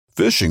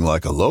Fishing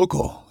like a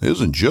local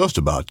isn't just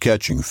about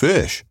catching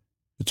fish.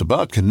 It's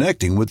about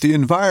connecting with the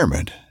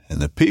environment and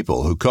the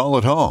people who call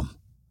it home.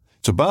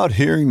 It's about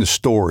hearing the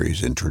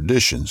stories and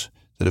traditions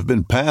that have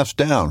been passed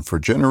down for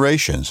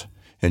generations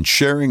and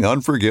sharing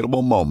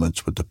unforgettable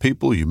moments with the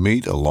people you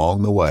meet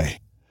along the way.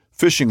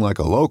 Fishing like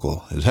a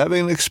local is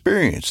having an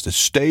experience that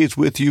stays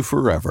with you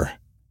forever.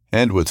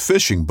 And with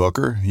Fishing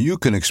Booker, you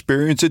can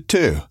experience it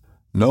too,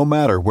 no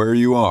matter where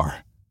you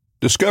are.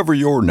 Discover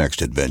your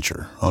next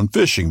adventure on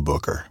Fishing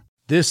Booker.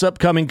 This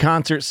upcoming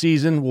concert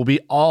season will be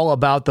all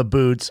about the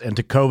boots, and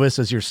Tecovas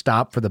is your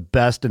stop for the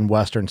best in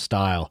Western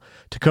style.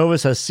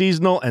 Tecovas has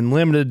seasonal and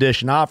limited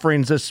edition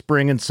offerings this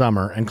spring and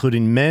summer,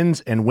 including men's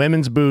and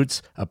women's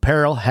boots,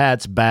 apparel,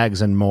 hats,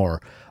 bags, and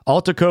more.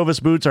 All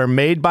Tecovas boots are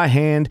made by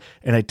hand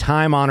in a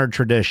time-honored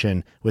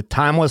tradition with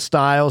timeless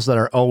styles that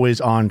are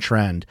always on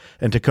trend.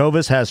 And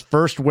Tecovas has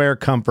first wear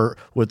comfort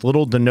with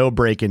little to no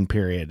break-in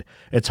period.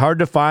 It's hard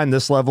to find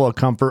this level of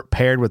comfort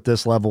paired with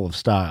this level of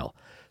style.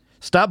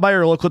 Stop by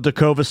your local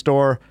Tecovas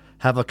store,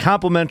 have a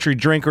complimentary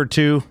drink or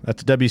two,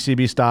 that's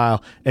WCB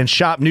style, and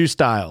shop new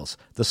styles.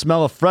 The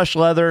smell of fresh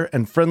leather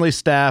and friendly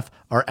staff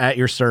are at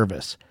your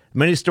service.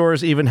 Many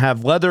stores even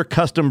have leather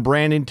custom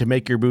branding to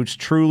make your boots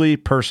truly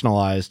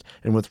personalized.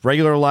 And with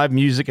regular live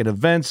music and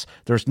events,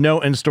 there's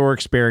no in-store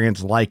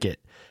experience like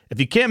it.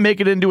 If you can't make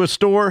it into a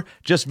store,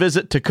 just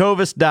visit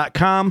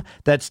tecovas.com.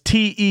 That's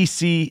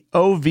TECOVAS.com.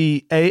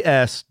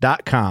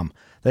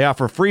 They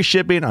offer free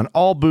shipping on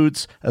all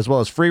boots, as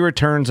well as free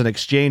returns and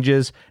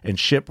exchanges, and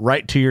ship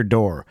right to your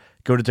door.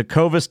 Go to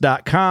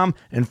tecovas.com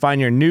and find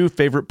your new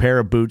favorite pair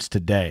of boots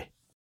today.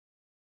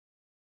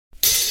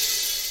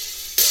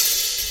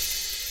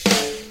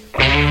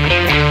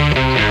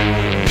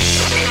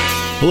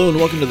 Hello and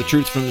welcome to the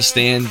Truth from the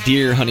Stand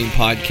Deer Hunting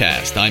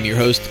Podcast. I'm your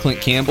host,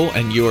 Clint Campbell,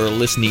 and you're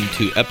listening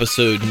to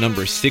episode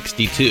number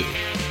 62,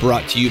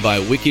 brought to you by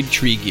Wicked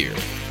Tree Gear.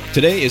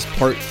 Today is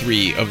part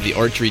 3 of the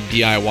Archery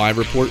DIY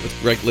Report with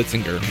Greg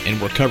Litzinger,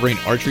 and we're covering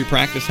archery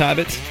practice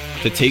habits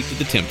to take to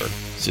the timber,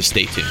 so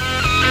stay tuned.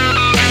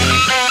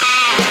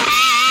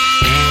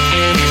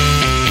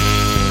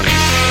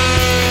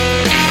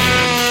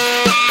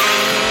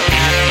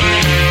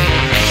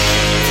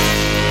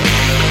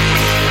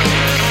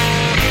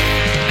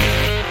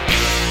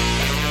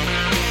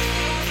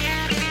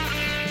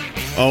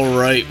 All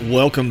right,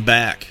 welcome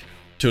back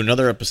to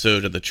another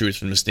episode of the Truth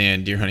from the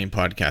Stand Deer Hunting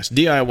Podcast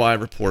DIY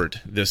Report.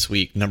 This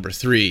week, number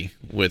 3,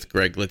 with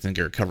Greg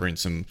Litzinger, covering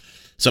some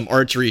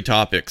archery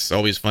topics.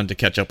 Always fun to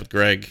catch up with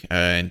Greg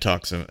and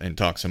talk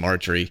some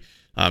archery.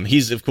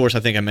 He's, of course, I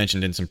think I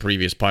mentioned in some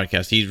previous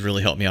podcasts, he's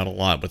really helped me out a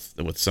lot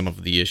with some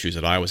of the issues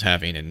that I was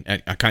having,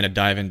 and I kind of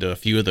dive into a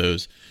few of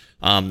those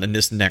in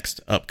this next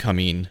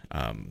upcoming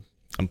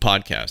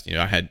podcast. You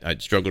know,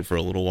 I'd struggled for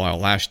a little while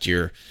last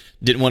year.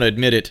 Didn't want to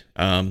admit it,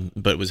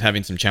 but was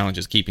having some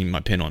challenges keeping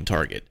my pin on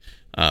target.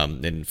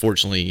 And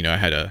fortunately, you know, I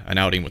had an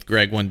outing with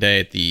Greg one day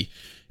at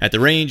the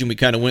range, and we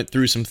kind of went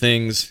through some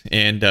things,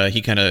 and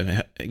he kind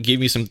of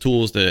gave me some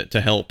tools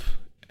to help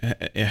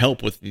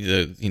with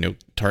the, you know,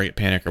 target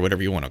panic or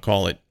whatever you want to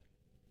call it.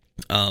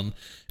 And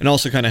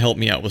also kind of helped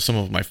me out with some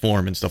of my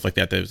form and stuff like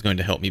that was going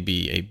to help me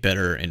be a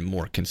better and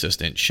more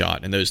consistent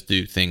shot. And those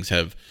two things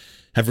have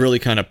really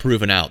kind of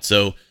proven out.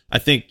 So I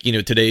think, you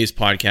know, today's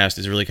podcast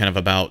is really kind of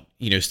about,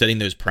 you know, setting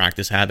those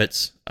practice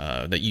habits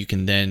that you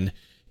can then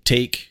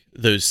take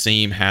those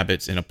same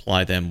habits and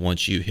apply them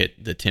once you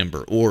hit the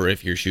timber, or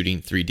if you're shooting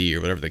 3D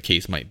or whatever the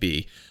case might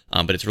be.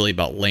 But it's really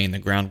about laying the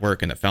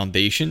groundwork and the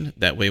foundation.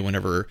 That way,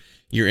 whenever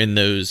you're in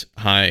those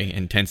high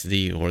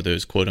intensity or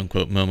those quote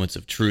unquote moments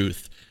of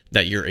truth,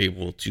 that you're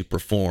able to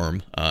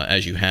perform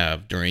as you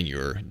have during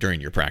your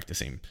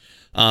practicing.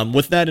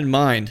 With that in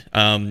mind,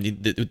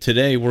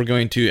 today we're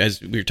going to, as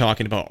we're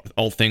talking about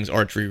all things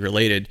archery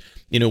related,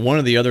 you know, one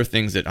of the other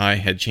things that I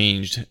had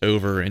changed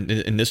over, and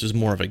this was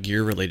more of a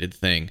gear related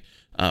thing,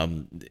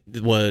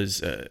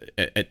 was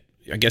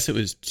I guess it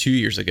was 2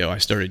 years ago, I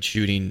started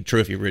shooting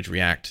Trophy Ridge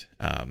React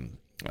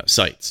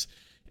sights.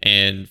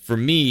 And for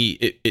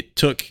me,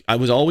 I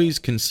was always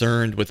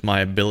concerned with my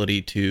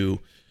ability to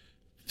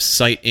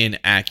sight in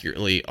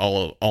accurately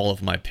all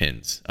of my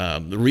pins.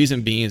 The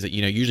reason being is that,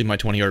 you know, usually my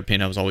 20-yard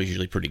pin, I was always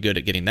usually pretty good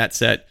at getting that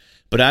set.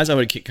 But as I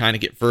would kind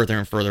of get further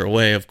and further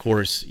away, of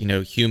course, you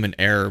know, human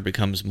error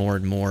becomes more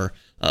and more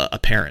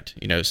apparent.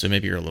 You know, so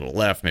maybe you're a little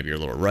left, maybe you're a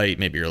little right,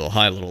 maybe you're a little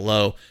high, a little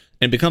low.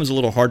 And it becomes a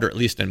little harder, at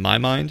least in my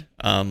mind,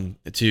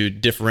 to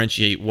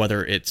differentiate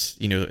whether it's,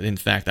 you know, in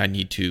fact, I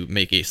need to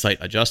make a sight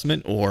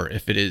adjustment, or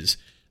if it is,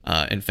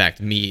 in fact,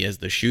 me as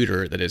the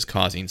shooter that is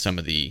causing some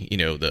of the, you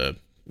know, the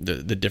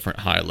different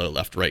high, low,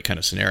 left, right kind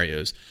of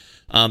scenarios.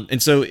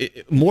 And so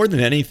more than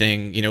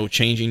anything, you know,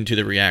 changing to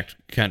the React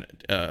kind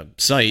of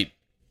sight,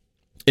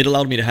 it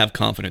allowed me to have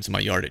confidence in my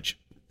yardage,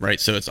 right?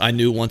 So I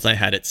knew once I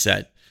had it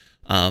set,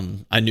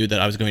 I knew that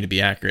I was going to be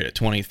accurate at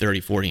 20,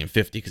 30, 40, and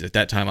 50, because at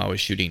that time I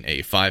was shooting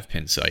a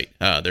 5-pin sight,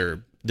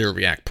 their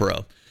React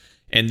Pro.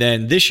 And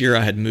then this year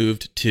I had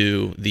moved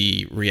to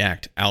the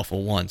React Alpha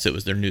 1, so it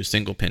was their new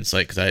single-pin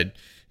sight, because I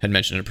had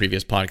mentioned in a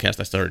previous podcast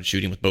I started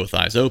shooting with both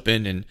eyes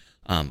open, and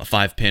A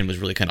 5-pin was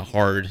really kind of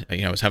hard.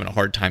 I was having a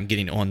hard time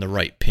getting on the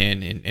right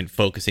pin and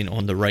focusing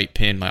on the right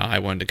pin. My eye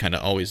wanted to kind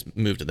of always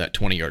move to that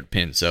 20-yard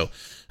pin. So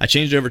I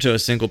changed over to a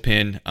single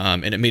pin,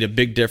 and it made a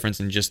big difference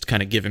in just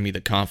kind of giving me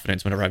the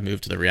confidence whenever I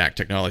moved to the React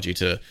technology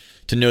to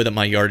know that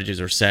my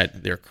yardages are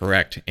set, they're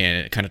correct,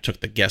 and it kind of took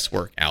the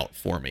guesswork out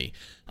for me.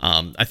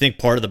 I think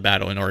part of the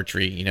battle in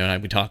archery,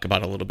 and we talk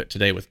about a little bit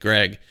today with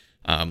Greg,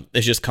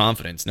 it's just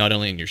confidence, not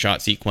only in your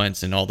shot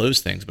sequence and all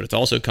those things, but it's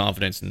also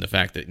confidence in the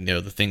fact that,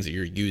 the things that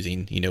you're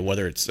using,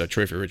 whether it's a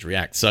Trophy Ridge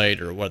React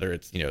sight or whether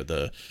it's,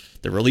 the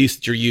release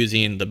that you're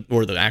using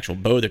or the actual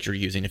bow that you're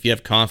using. If you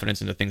have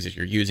confidence in the things that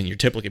you're using, you're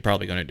typically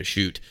probably going to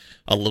shoot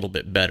a little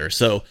bit better.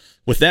 So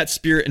with that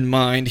spirit in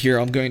mind here,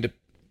 I'm going to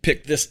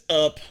pick this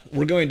up.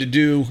 We're going to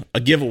do a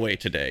giveaway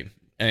today,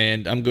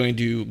 and I'm going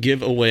to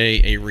give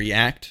away a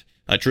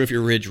Trophy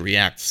Ridge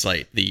React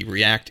sight, the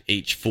React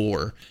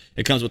H4.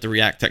 It comes with the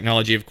React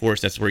technology, of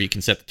course. That's where you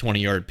can set the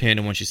 20-yard pin,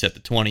 and once you set the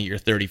 20, your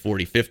 30,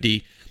 40,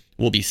 50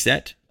 will be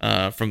set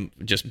from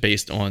just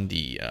based on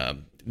the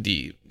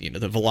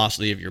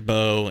velocity of your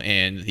bow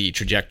and the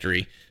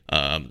trajectory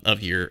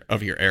of your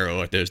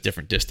arrow at those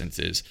different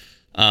distances.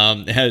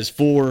 It has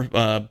 4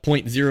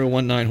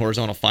 .019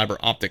 horizontal fiber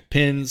optic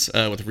pins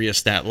with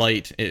rheostat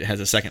light. It has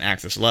a second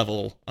axis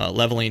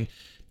leveling.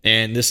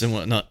 And this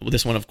one,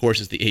 of course,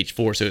 is the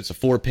H4, so it's a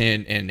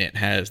 4-pin, and it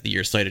has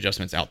your sight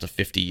adjustments out to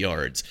 50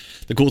 yards.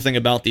 The cool thing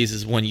about these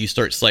is when you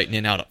start sighting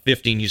in out at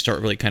 50, and you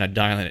start really kind of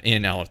dialing it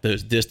in out at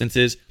those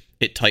distances,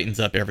 it tightens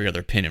up every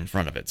other pin in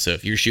front of it. So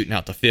if you're shooting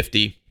out to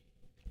 50,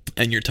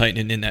 and you're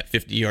tightening in that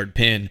 50-yard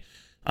pin,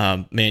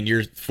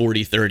 your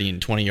 40, 30,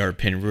 and 20-yard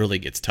pin really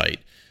gets tight.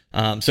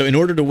 So in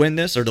order to win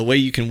this, or the way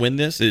you can win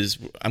this is,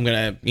 I'm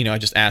going to, I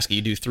just ask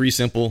you do 3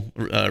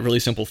 really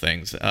simple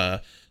things.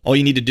 All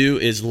you need to do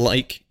is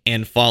like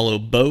and follow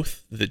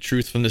both the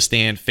Truth from the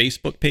Stand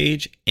Facebook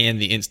page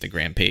and the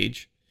Instagram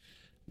page.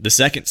 The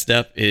second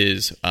step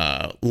is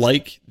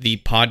like the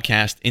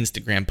podcast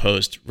Instagram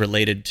post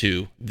related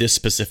to this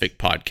specific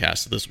podcast.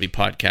 So this will be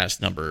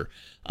podcast number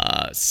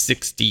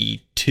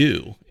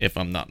 62, if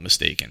I'm not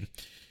mistaken.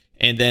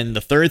 And then the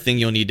third thing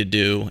you'll need to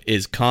do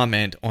is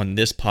comment on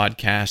this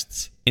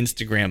podcast's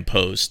Instagram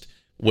post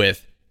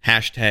with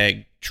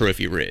hashtag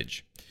Trophy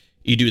Ridge.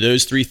 You do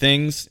those 3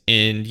 things,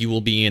 and you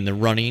will be in the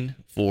running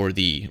for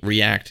the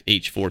React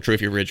H4,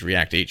 Trophy Ridge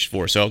React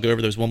H4. So I'll go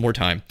over those one more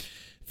time.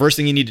 First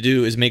thing you need to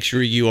do is make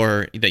sure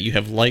that you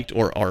have liked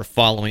or are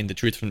following the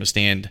Truth from the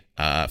Stand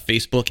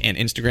Facebook and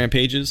Instagram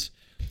pages.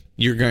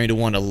 You're going to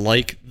want to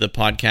like the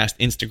podcast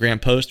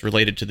Instagram post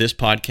related to this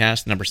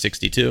podcast, number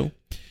 62.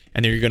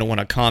 And then you're going to want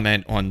to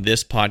comment on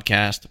this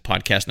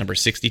podcast number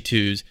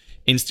 62's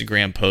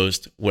Instagram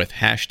post with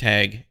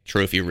hashtag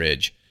Trophy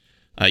Ridge.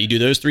 You do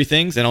those 3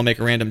 things, and I'll make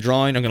a random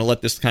drawing. I'm going to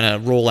let this kind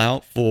of roll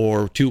out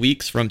for 2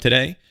 weeks from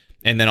today,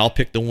 and then I'll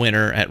pick the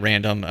winner at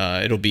random.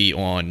 It'll be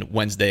on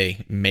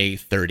Wednesday, May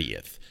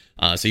 30th.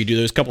 So you do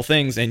those couple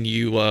things, and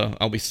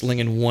I'll be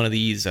slinging one of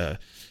these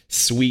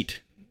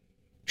sweet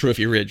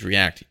Trophy Ridge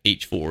React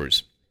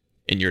H4s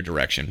in your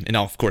direction. And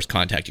I'll, of course,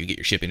 contact you, get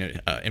your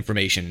shipping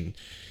information,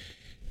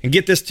 and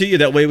get this to you.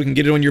 That way we can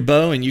get it on your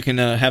bow, and you can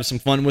have some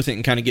fun with it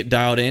and kind of get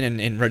dialed in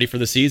and ready for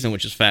the season,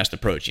 which is fast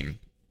approaching.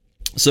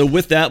 So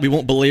with that, we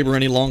won't belabor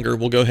any longer.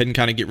 We'll go ahead and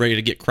kind of get ready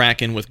to get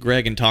cracking with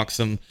Greg and talk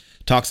some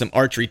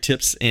archery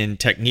tips and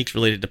techniques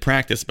related to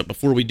practice. But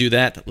before we do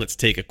that, let's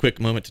take a quick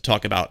moment to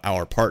talk about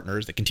our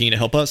partners that continue to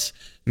help us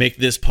make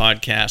this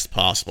podcast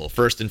possible.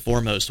 First and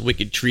foremost,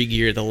 Wicked Tree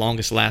Gear, the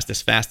longest,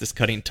 fastest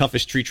cutting,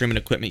 toughest tree trimming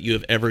equipment you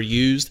have ever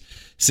used.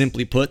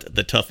 Simply put,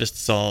 the toughest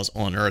saws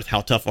on earth.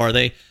 How tough are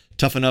they?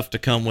 Tough enough to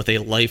come with a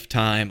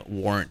lifetime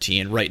warranty.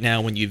 And right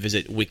now, when you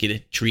visit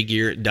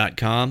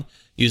wickedtreegear.com,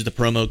 use the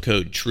promo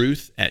code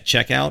TRUTH at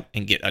checkout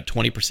and get a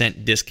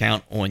 20%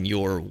 discount on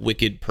your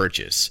Wicked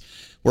purchase.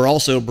 We're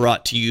also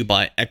brought to you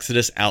by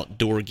Exodus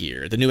Outdoor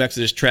Gear. The new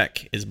Exodus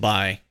Trek is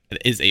a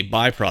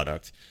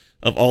byproduct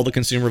of all the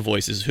consumer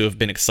voices who have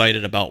been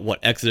excited about what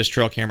Exodus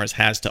Trail Cameras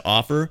has to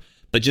offer,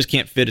 but just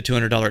can't fit a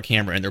 $200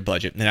 camera in their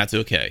budget, and that's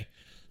okay.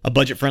 A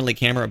budget-friendly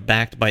camera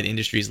backed by the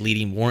industry's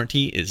leading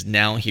warranty is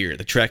now here.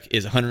 The Trek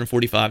is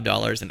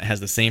 $145, and it has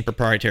the same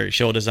proprietary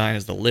shell design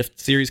as the Lift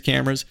series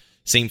cameras,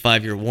 same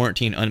 5-year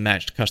warranty and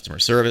unmatched customer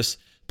service,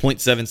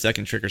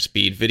 0.7-second trigger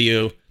speed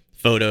video,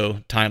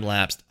 photo,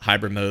 time-lapsed,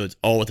 hybrid modes,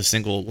 all with a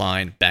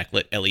single-line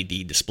backlit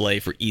LED display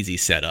for easy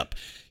setup.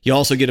 You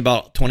also get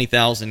about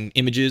 20,000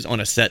 images on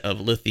a set of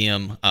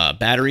lithium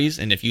batteries,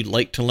 and if you'd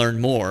like to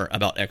learn more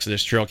about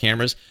Exodus trail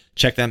cameras,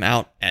 check them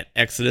out at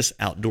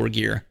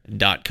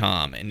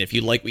ExodusOutdoorGear.com. And if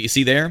you like what you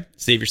see there,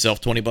 save yourself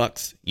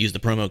 $20. Use the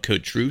promo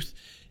code TRUTH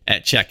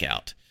at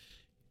checkout.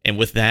 And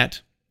with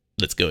that,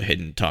 let's go ahead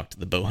and talk to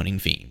the bow hunting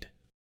fiend.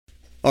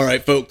 All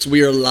right, folks,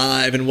 we are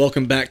live, and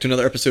welcome back to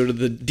another episode of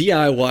the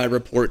DIY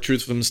Report,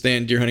 Truth from the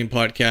Stand Deer Hunting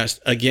Podcast.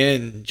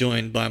 Again,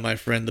 joined by my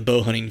friend, the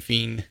bow hunting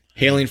fiend,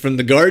 hailing from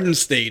the Garden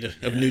State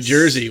of New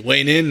Jersey,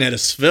 weighing in at a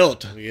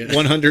svelte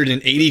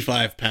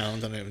 185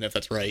 pounds. I don't even know if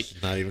that's right.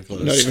 Not even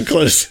close. Not even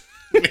close.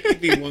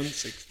 Maybe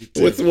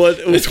 162. With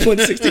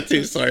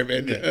 162. Sorry,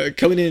 man.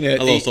 Coming in at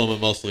a little something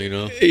muscle,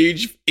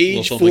 age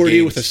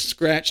 40 with a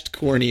scratched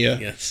cornea.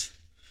 Yes.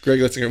 Greg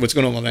Litzinger, what's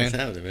going on, my man? What's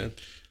happening, man?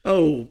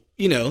 Oh,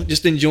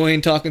 just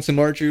enjoying talking some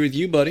archery with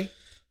you, buddy.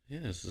 Yeah,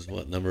 this is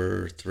what,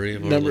 number 3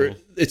 of our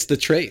It's the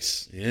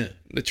Trace. Yeah.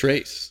 The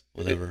Trace.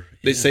 Whatever.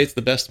 They say it's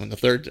the best one. The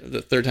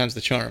third time's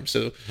the charm.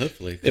 So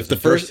hopefully, if the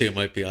first two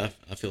might be, I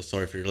feel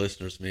sorry for your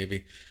listeners.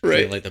 Maybe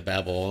right, like to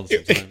babble on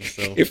sometimes.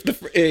 So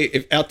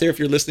if out there, if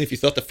you're listening, if you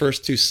thought the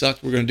first two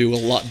sucked, we're going to do a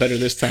lot better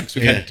this time.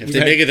 So if they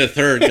make it a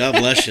third, God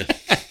bless you.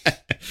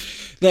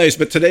 Nice.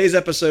 But today's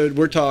episode,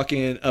 we're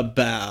talking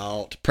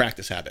about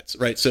practice habits,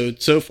 right?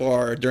 So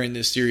far during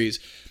this series,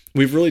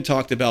 we've really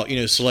talked about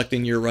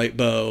selecting your right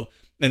bow.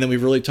 And then we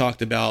really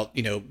talked about,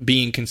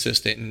 being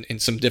consistent in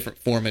some different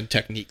form and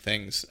technique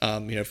things,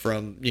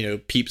 from,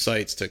 peep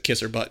sights to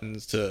kisser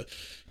buttons to,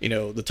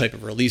 the type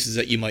of releases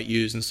that you might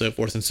use and so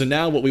forth. And so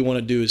now what we want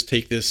to do is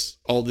take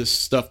all this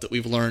stuff that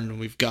we've learned and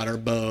we've got our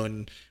bow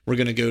and we're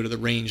going to go to the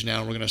range now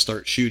and we're going to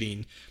start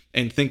shooting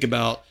and think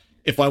about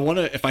if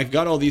I've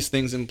got all these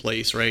things in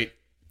place, right?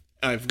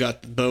 I've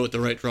got the bow at the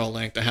right draw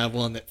length. I have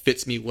one that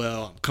fits me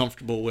well. I'm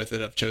comfortable with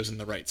it. I've chosen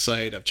the right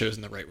sight. I've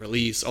chosen the right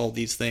release, all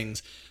these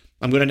things.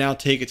 I'm going to now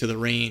take it to the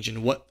range,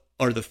 and what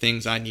are the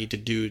things I need to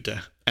do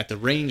at the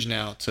range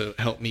now to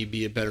help me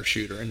be a better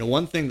shooter? And the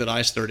one thing that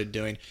I started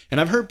doing,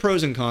 and I've heard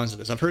pros and cons of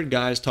this, I've heard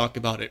guys talk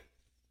about it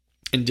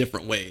in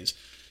different ways,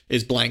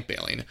 is blank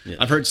bailing. Yeah.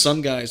 I've heard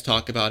some guys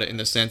talk about it in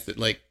the sense that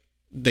like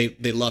they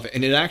love it,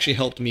 and it actually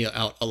helped me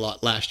out a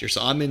lot last year.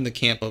 So I'm in the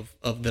camp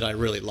of that I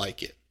really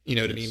like it. You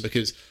know what I mean?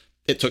 Because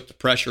it took the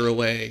pressure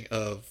away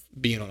of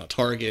being on a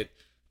target.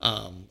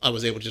 I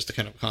was able just to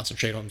kind of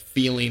concentrate on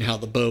feeling how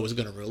the bow was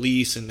going to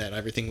release and that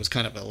everything was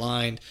kind of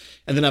aligned.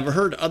 And then I've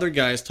heard other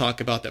guys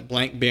talk about that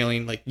blank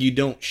bailing, like you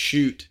don't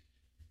shoot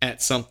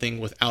at something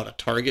without a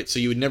target. So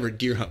you would never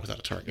deer hunt without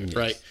a target,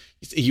 right?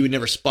 You would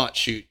never spot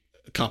shoot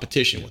a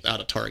competition without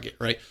a target,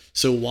 right?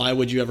 So why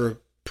would you ever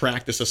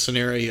practice a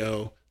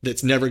scenario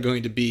that's never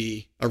going to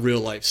be a real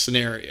life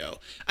scenario?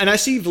 And I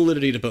see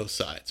validity to both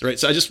sides, right?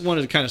 So I just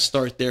wanted to kind of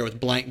start there with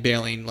blank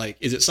bailing. Like,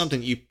 is it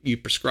something you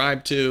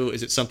prescribe to?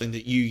 Is it something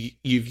that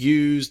you've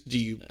used? Do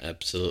you?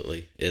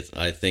 Absolutely.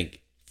 I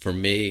think for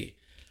me,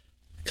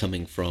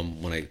 coming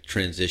from when I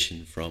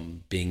transitioned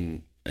from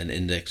being an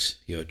index,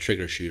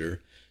 trigger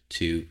shooter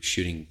to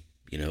shooting,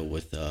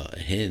 with a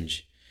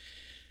hinge,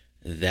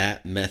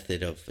 that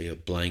method of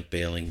blank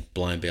bailing,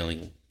 blind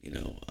bailing,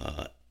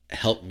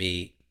 helped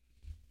me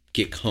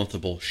get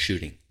comfortable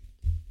shooting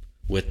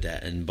with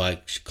that. And by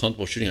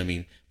comfortable shooting, I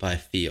mean by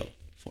feel,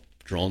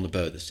 drawing the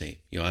bow the same.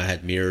 I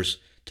had mirrors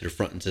to the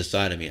front and to the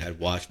side of me. I'd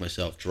watch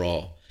myself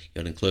draw,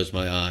 and close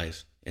my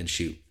eyes and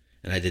shoot.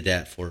 And I did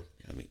that for,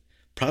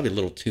 probably a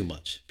little too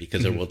much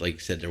because there was, like you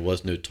said, there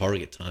was no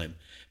target time.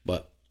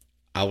 But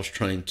I was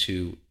trying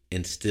to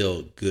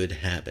instill good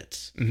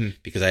habits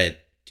because I had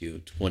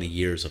 20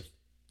 years of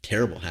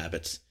terrible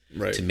habits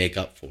to make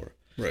up for.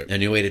 Right.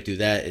 And the only way to do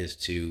that is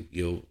to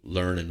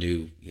learn a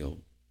new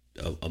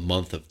a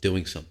month of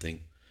doing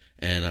something,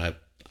 and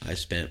I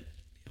spent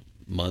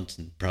months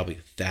and probably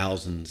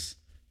thousands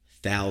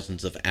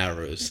of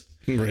arrows,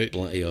 right?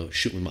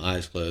 Shooting with my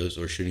eyes closed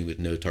or shooting with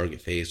no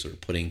target face or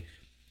putting.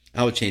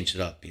 I would change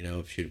it up,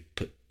 if you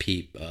put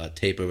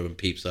tape over a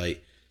peep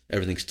sight,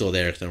 everything's still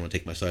there because I don't want to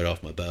take my sight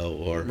off my bow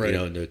or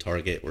no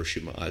target or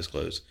shoot my eyes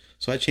closed.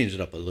 So I changed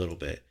it up a little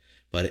bit,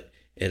 but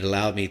it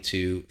allowed me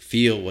to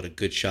feel what a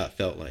good shot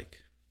felt like.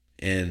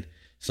 And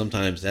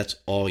sometimes that's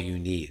all you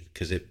need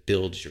because it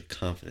builds your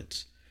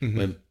confidence.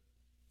 When,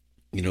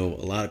 a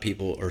lot of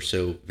people are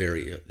so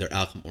they're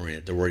outcome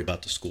oriented. They're worried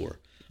about the score.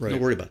 Right.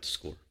 Don't worry about the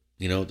score.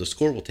 The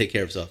score will take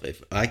care of itself.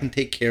 If I can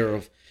take care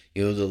of,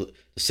 the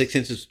 6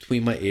 inches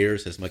between my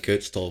ears, as my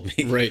coach told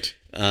me. Right.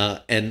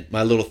 And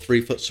my little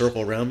 3-foot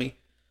circle around me,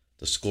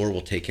 the score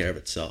will take care of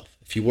itself.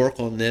 If you work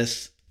on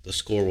this, the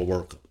score will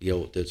work.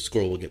 The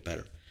score will get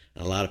better.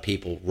 And a lot of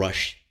people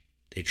rush.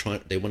 They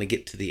want to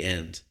get to the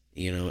end.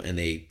 And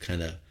they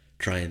kind of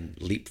try and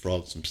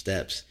leapfrog some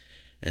steps.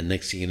 And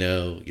next thing you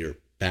know, you're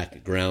back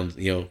at ground,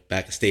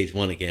 back at stage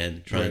one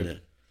again, trying to.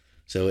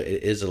 So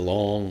it is a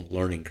long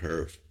learning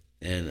curve.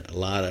 And a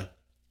lot of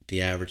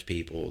the average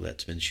people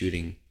that's been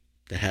shooting,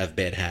 that have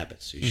bad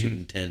habits, who's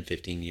shooting 10,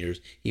 15 years,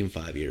 even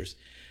 5 years.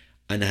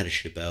 I know how to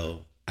shoot a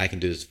bow. I can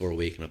do this for a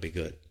week and I'll be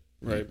good.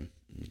 Right.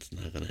 It's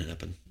not going to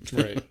happen.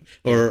 Right.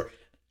 Or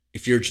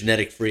if you're a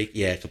genetic freak,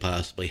 yeah, it could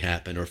possibly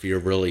happen. Or if you're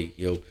really,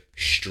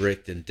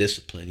 strict and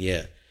disciplined,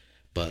 yeah.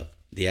 But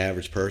the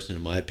average person,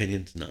 in my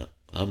opinion, is not.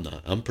 I'm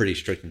not. I'm pretty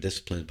strict and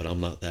disciplined, but I'm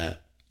not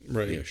that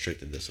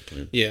strict and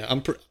disciplined. Yeah,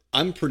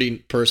 I'm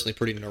personally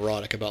pretty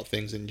neurotic about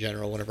things in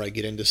general. Whenever I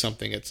get into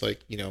something, it's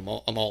like I'm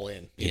all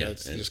in.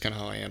 It's just kind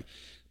of how I am.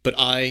 But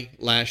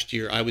last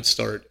year I would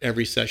start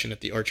every session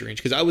at the archery range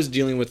because I was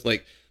dealing with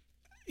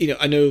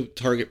I know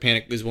target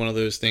panic is one of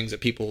those things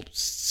that people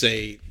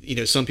say.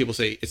 Some people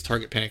say it's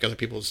target panic. Other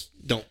people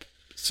don't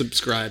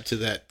subscribe to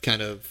that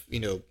kind of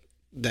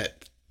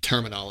that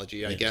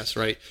terminology, I guess,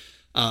 right?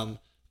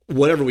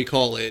 Whatever we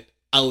call it,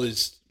 I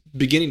was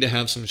beginning to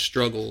have some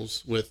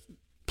struggles with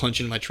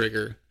punching my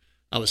trigger.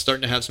 I was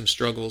starting to have some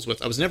struggles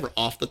with, I was never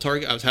off the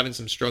target. I was having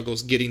some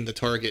struggles getting the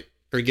target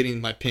or getting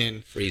my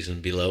pin.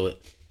 Freezing below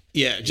it.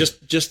 Yeah,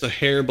 just a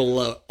hair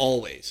below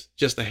always.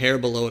 Just a hair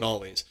below it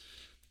always.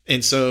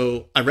 And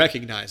so I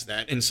recognized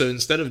that. And so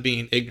instead of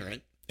being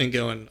ignorant and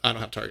going, I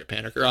don't have target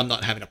panic, or I'm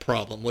not having a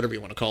problem, whatever you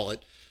want to call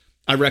it,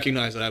 I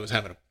recognized that I was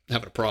having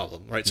a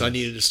problem, right? So I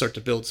needed to start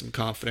to build some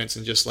confidence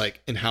and just like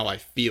in how I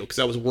feel, because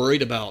I was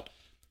worried about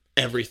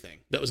everything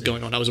that was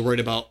going on. I was worried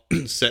about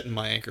setting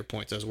my anchor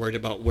points. I was worried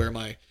about where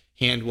my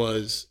hand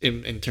was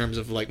in terms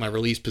of like my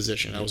release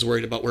position. I was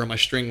worried about where my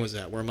string was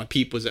at, where my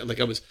peep was at. Like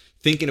I was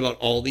thinking about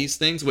all these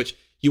things, which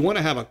you want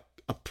to have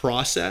a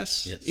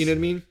process, Yes. You know what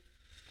I mean?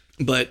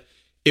 But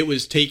it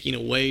was taking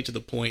away to the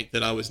point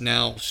that I was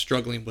now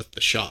struggling with the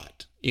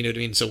shot. You know what I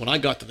mean? So when I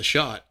got to the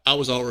shot, I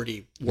was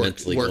already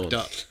worked going.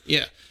 up.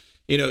 Yeah.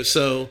 You know,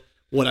 so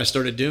what I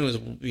started doing is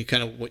we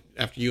kind of,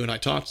 after you and I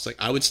talked, it's like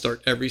I would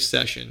start every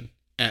session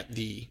at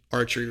the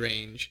archery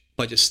range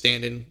by just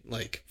standing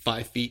like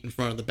 5 feet in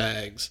front of the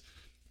bags,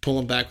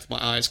 pulling back with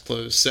my eyes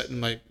closed, setting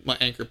my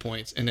anchor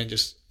points, and then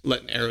just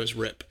letting arrows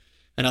rip.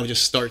 And I would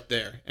just start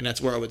there. And that's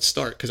where I would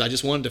start, because I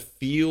just wanted to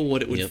feel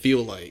what it would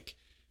feel like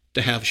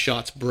to have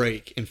shots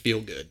break and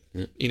feel good.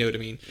 You know what I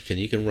mean?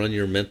 You can run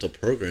your mental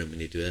program when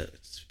you do that.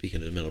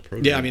 Speaking of the mental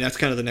program. Yeah, I mean, that's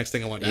kind of the next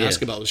thing I wanted to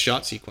ask about was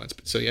shot sequence.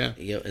 But so, yeah.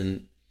 Yeah,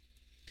 and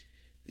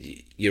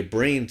your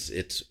brain's,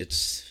 it's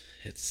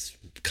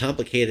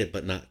complicated,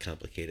 but not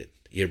complicated.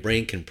 Your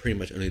brain can pretty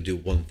much only do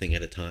one thing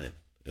at a time.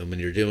 And when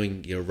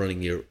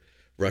you're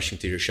rushing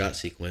through your shot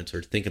sequence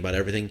or thinking about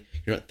everything,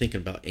 you're not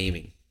thinking about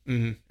aiming.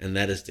 Mm-hmm. And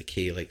that is the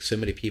key. Like so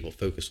many people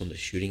focus on the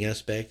shooting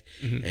aspect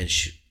and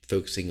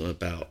focusing on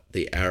about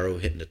the arrow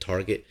hitting the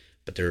target,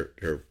 but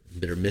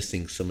they're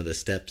missing some of the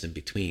steps in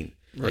between.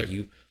 Right.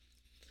 Like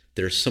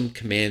there's some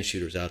command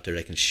shooters out there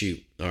that can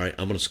shoot. All right,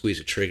 I'm going to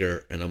squeeze a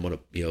trigger and I'm going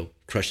to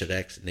crush that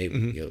X. And they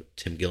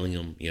Tim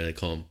Gillingham, they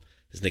call him,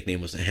 his nickname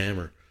was the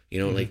Hammer.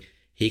 Like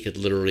he could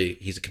literally,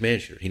 he's a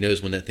command shooter. He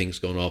knows when that thing's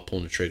going off,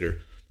 pulling the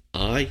trigger.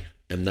 I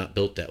am not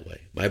built that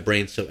way. My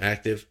brain's so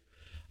active,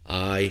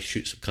 I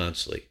shoot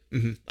subconsciously.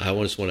 I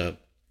just want to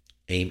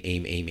aim,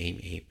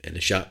 and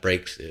the shot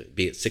breaks,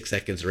 be it 6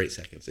 seconds or 8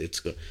 seconds. It's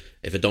good.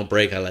 If it don't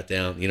break, I let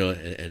down,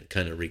 and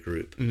kind of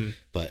regroup.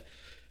 But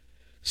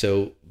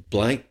so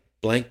blank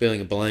bailing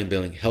and blind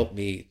bailing helped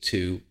me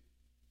to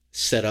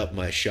set up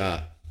my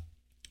shot,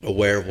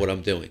 aware of what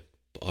I'm doing.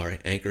 All right,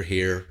 anchor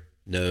here,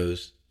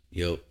 nose,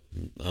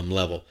 I'm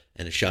level,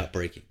 and a shot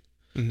breaking.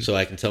 So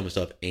I can tell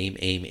myself aim,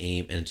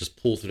 and just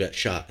pull through that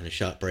shot, and the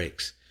shot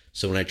breaks.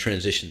 So when I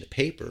transitioned to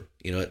paper,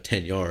 at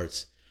 10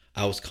 yards,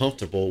 I was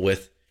comfortable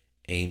with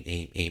aim.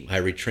 I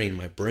retrained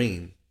my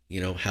brain,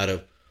 how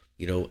to,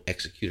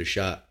 execute a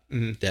shot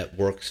that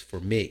works for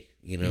me.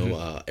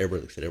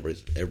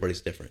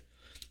 Everybody's different.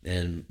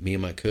 And me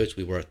and my coach,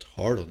 we worked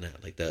hard on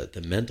that, like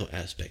the mental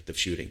aspect of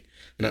shooting,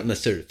 not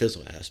necessarily the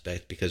physical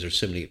aspect, because there's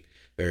so many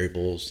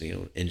variables,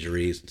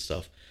 injuries and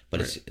stuff.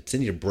 But it's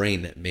in your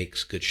brain that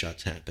makes good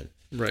shots happen.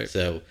 Right.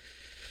 So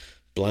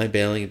blind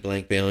bailing,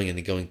 blank bailing, and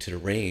then going to the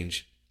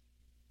range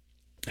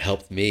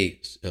helped me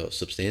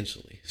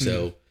substantially.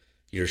 So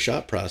your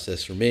shot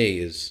process for me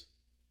is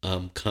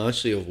I'm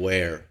consciously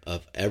aware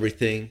of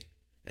everything,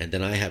 and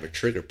then I have a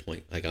trigger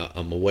point. Like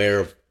I'm aware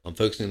of, I'm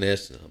focusing on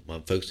this,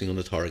 I'm focusing on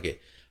the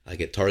target. I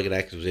get target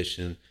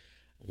acquisition.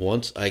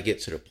 Once I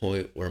get to the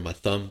point where my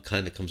thumb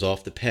kind of comes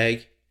off the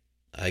peg,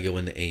 I go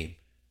into aim.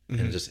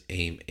 And just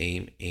aim,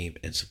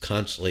 and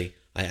subconsciously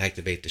I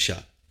activate the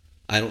shot.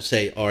 I don't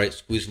say, all right,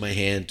 squeeze my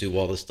hand, do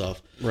all this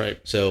stuff. Right.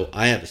 So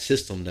I have a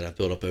system that I've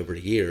built up over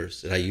the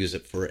years that I use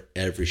it for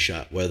every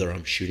shot, whether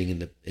I'm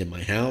shooting in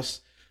my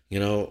house,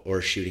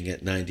 or shooting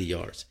at 90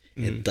 yards.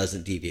 It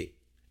doesn't deviate.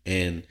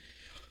 And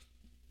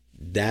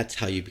that's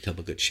how you become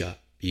a good shot.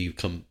 You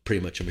become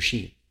pretty much a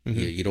machine.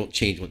 You don't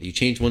change one. You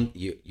change one,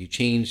 you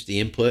change the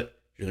input,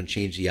 you're going to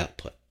change the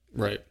output.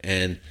 Right.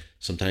 And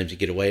sometimes you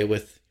get away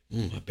with,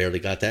 I barely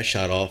got that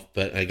shot off,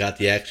 but I got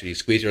the action. You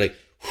squeeze, you're like,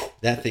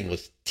 that thing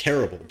was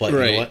terrible. But you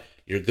know what?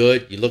 You're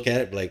good. You look at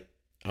it like,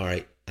 all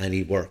right, I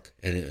need work.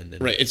 And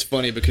right. It's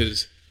funny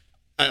because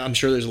I'm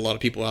sure there's a lot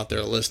of people out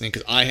there listening,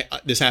 because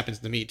this happens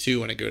to me too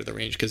when I go to the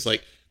range, because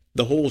like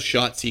the whole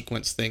shot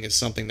sequence thing is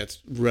something that's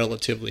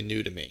relatively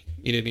new to me.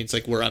 You know what I mean? It's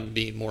like where I'm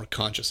being more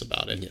conscious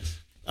about it. Yes.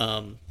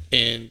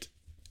 And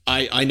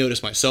I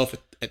notice myself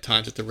at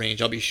times at the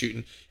range, I'll be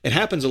shooting. It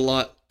happens a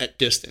lot at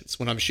distance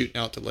when I'm shooting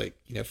out to, like,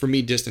 for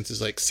me, distance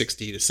is like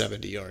 60 to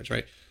 70 yards,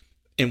 right?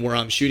 And where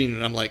I'm shooting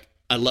and I'm like,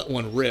 I let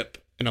one rip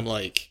and I'm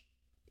like,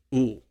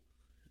 ooh,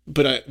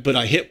 but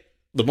I hit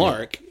the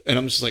mark and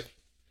I'm just like,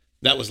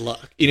 that was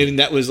luck. And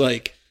that was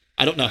like,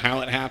 I don't know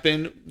how it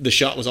happened. The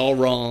shot was all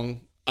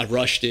wrong. I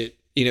rushed it.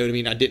 You know what I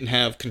mean? I didn't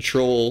have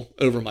control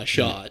over my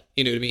shot.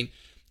 You know what I mean?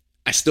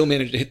 I still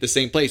managed to hit the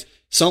same place.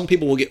 Some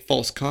people will get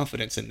false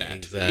confidence in that.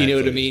 Exactly. You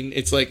know what I mean?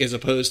 It's like, as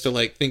opposed to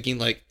like thinking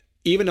like,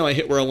 even though I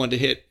hit where I wanted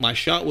to hit, my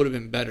shot would have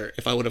been better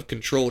if I would have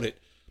controlled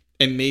it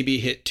and maybe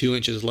hit 2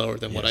 inches lower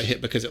than what I hit,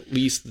 because at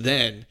least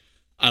then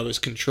I was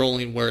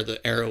controlling where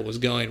the arrow was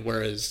going,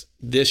 whereas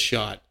this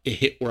shot, it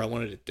hit where I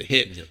wanted it to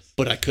hit, Yes.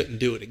 but I couldn't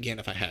do it again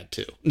if I had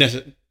to,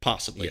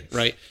 possibly, Yes.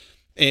 right?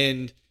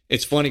 And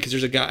it's funny because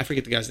there's a guy, I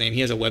forget the guy's name. He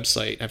has a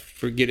website. I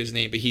forget his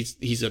name, but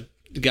he's a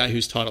guy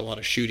who's taught a lot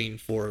of shooting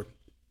for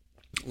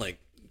like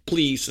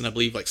police and I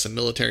believe like some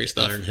military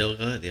stuff. The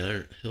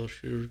Iron Hill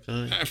shooter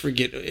guy. I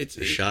forget.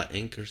 It's Shot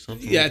Inc. or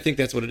something. yeah, I think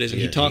that's what it is. And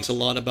he Yeah, talks a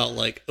lot about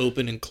like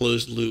open and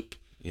closed loop,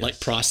 like Yes.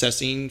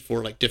 processing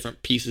for like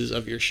different pieces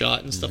of your shot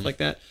and Mm-hmm. stuff like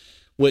that,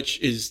 which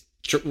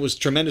was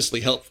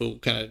tremendously helpful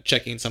kind of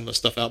checking some of the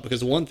stuff out,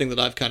 because the one thing that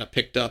I've kind of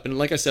picked up, and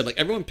like I said, like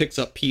everyone picks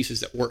up pieces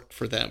that work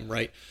for them,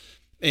 right?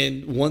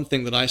 And one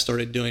thing that I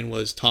started doing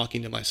was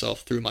talking to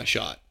myself through my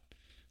shot,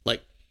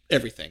 like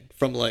everything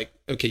from like,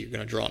 okay, you're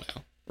going to draw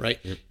now, right?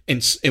 Yep.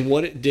 And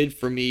what it did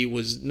for me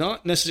was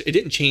not necessarily, it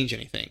didn't change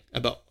anything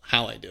about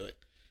how I do it.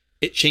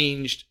 It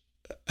changed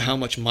how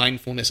much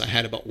mindfulness I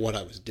had about what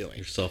I was doing.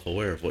 You're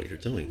self-aware of what you're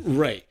doing.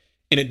 Right.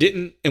 And it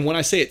didn't, and when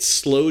I say it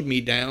slowed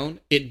me down,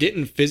 it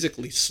didn't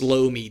physically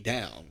slow me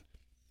down.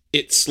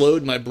 It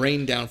slowed my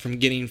brain down from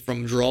getting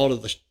from draw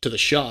to the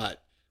shot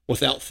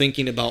without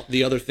thinking about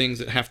the other things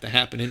that have to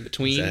happen in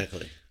between.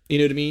 Exactly. You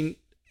know what I mean?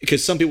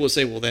 Because some people will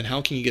say, well, then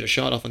how can you get a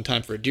shot off on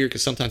time for a deer?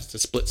 Because sometimes it's a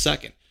split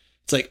second.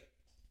 It's like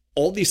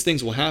all these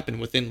things will happen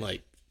within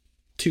like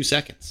 2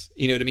 seconds.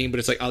 You know what I mean? But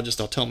it's like I'll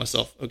tell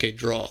myself, okay,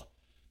 draw.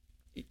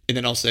 And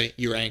then I'll say,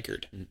 you're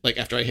anchored. Like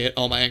after I hit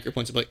all my anchor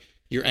points, I'll be like,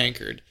 you're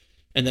anchored.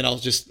 And then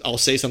I'll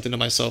say something to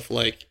myself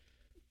like,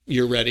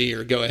 you're ready,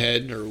 or go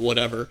ahead, or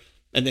whatever.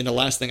 And then the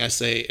last thing I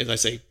say is I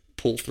say,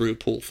 pull through,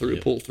 pull through,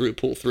 Yep. pull through,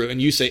 pull through.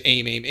 And you say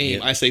aim, aim, aim.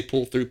 Yep. I say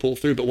pull through, pull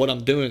through. But what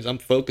I'm doing is I'm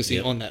focusing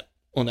Yep. on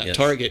that Yes.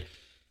 target,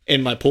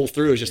 and my pull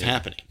through is just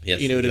happening.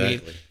 Yes, You know what I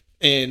exactly.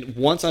 mean? And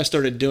once I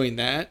started doing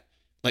that,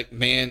 like,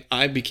 man,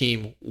 I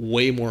became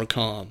way more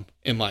calm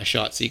in my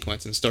shot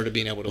sequence and started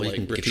being able to Well, you like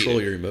can repeat control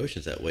it. your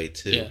emotions that way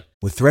too. Yeah.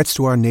 With threats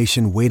to our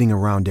nation waiting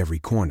around every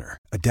corner,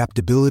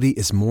 adaptability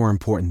is more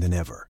important than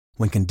ever.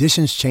 When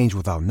conditions change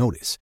without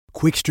notice,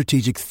 quick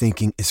strategic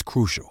thinking is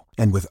crucial.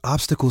 And with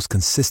obstacles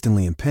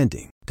consistently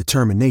impending,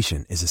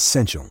 determination is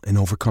essential in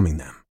overcoming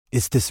them.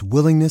 It's this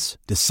willingness,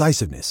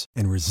 decisiveness,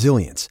 and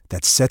resilience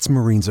that sets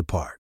Marines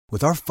apart.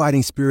 With our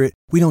fighting spirit,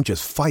 we don't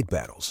just fight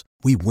battles,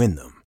 we win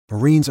them.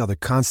 Marines are the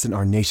constant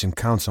our nation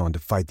counts on to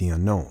fight the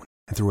unknown.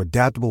 And through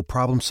adaptable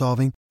problem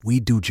solving,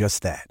 we do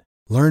just that.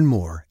 Learn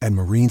more at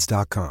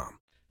marines.com.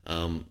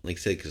 Like I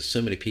said, because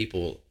so many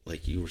people,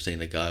 like you were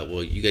saying, a guy,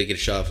 well, you got to get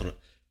a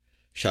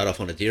shot off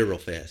on a deer real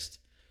fast.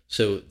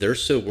 So they're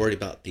so worried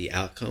about the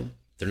outcome,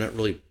 they're not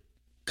really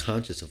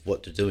conscious of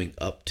what they're doing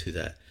up to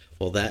that.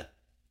 Well,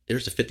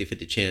 there's a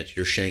 50-50 chance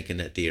you're shanking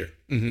that deer.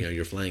 Mm-hmm. You know,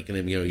 you're flanking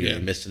him, you're Yeah.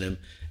 missing him,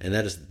 and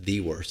that is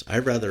the worst.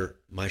 I'd rather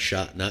my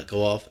shot not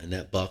go off and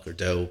that buck or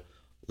doe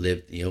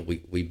live. You know,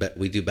 we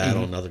do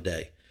battle Mm-hmm. another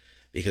day,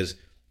 because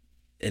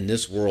in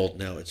this world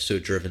now it's so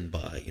driven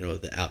by, you know,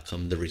 the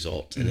outcome, the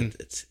results, and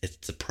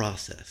it's a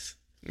process.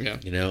 Yeah.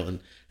 You know, and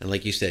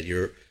like you said,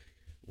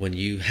 when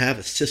you have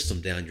a system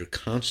down, you're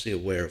constantly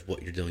aware of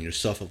what you're doing. You're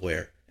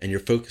self-aware, and you're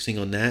focusing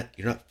on that.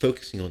 You're not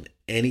focusing on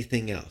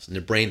anything else, and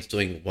the brain's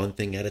doing one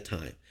thing at a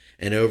time.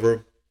 And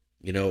over,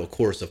 you know, a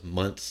course of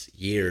months,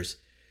 years,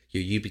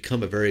 you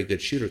become a very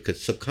good shooter, because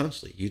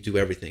subconsciously you do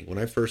everything. When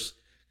I first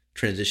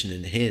transitioned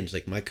into hinge,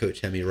 like my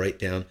coach had me write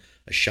down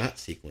a shot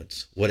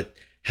sequence,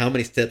 how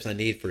many steps I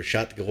need for a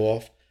shot to go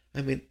off.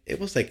 I mean, it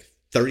was like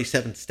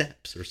 37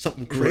 steps or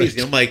something crazy.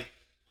 Right. I'm like,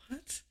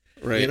 what?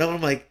 Right. You know,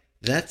 I'm like,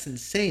 that's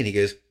insane. He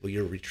goes, well,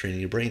 you're retraining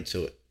your brain.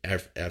 So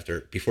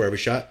before every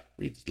shot,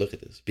 look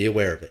at this, be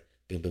aware of it.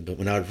 Boom, boom, boom.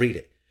 When I would read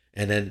it,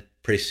 and then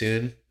pretty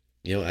soon,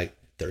 you know,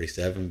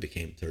 37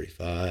 became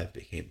 35,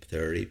 became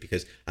 30,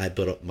 because I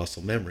built up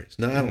muscle memories.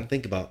 Now I don't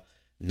think about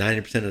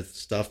 90% of the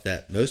stuff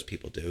that most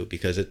people do,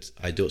 because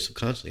I do it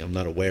subconsciously. I'm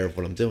not aware of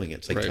what I'm doing.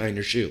 It's like Right. tying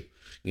your shoe.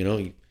 You know,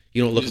 you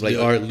don't look Just like, do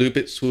it. all right, loop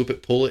it, swoop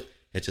it, pull it.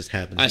 It just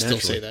happens. I still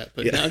naturally. say that,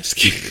 but Yeah. no, I'm just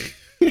kidding.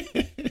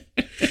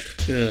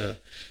 Yeah.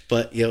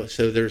 But, you know,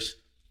 so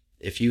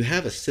if you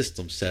have a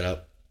system set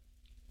up,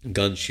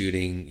 gun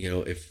shooting, you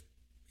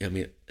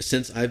know,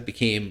 since I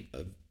became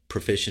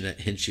proficient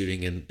at hinge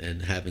shooting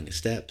and having the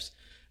steps,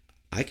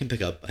 I can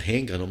pick up a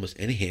handgun, almost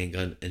any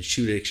handgun, and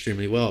shoot it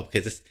extremely well,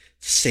 because it's the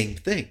same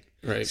thing,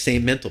 Right.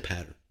 same mental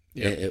pattern.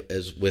 Yeah.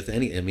 As with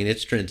any, I mean,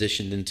 it's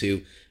transitioned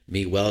into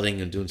me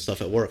welding and doing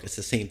stuff at work. It's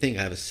the same thing.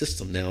 I have a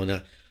system now,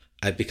 and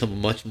I've become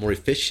much more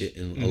efficient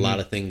in a lot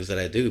of things that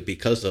I do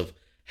because of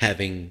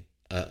having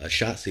a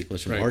shot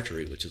sequence from Right.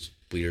 archery, which is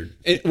weird.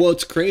 Well,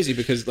 it's crazy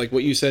because like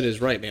what you said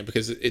is right, man,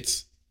 because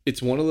it's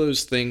one of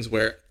those things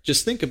where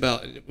just think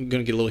about, I'm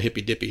going to get a little hippy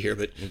dippy here,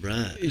 but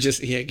Right.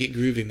 just, get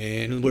groovy,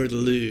 man. Where are the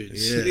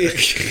lewds? Yeah.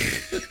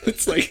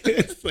 it's like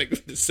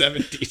the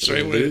 70s,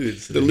 right? Where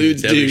Ludes. The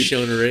lewds Debbie dude.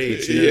 showing her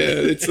age. Yeah,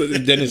 it's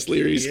Dennis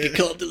Leary's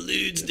called the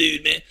lewds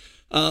dude,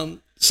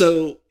 man.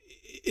 So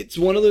it's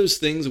one of those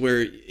things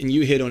where, and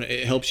you hit on it,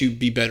 it helps you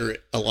be better at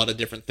a lot of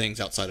different things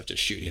outside of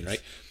just shooting,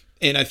 right?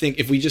 And I think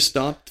if we just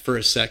stopped for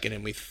a second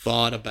and we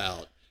thought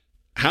about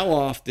how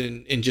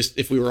often, and just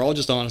if we were all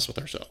just honest with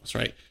ourselves,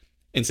 right?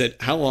 and said,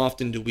 how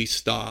often do we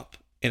stop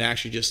and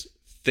actually just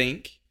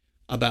think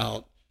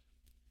about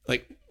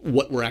like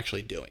what we're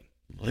actually doing?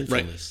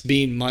 Mindfulness. Right?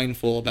 Being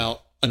mindful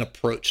about an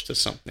approach to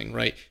something,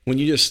 right? When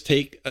you just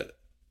take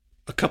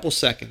a couple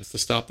seconds to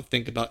stop to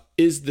think about,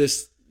 is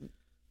this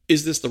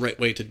the right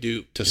way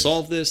to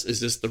solve this? Is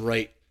this the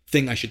right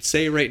thing I should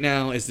say right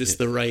now? Is this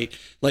the right,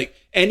 like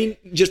any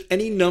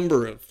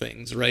number of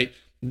things, right?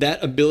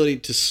 That ability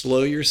to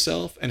slow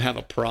yourself and have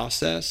a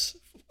process,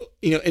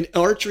 and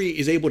archery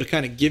is able to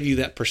kind of give you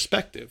that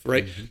perspective,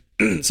 right?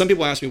 Mm-hmm. Some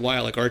people ask me why I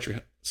like archery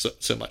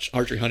so much,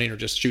 archery hunting or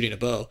just shooting a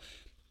bow.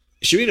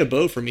 Shooting a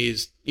bow for me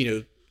is,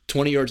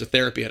 20 yards of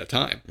therapy at a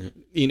time. Mm-hmm.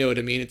 You know what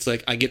I mean? It's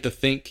like I get to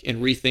think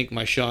and rethink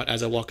my shot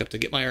as I walk up to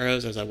get my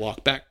arrows, as I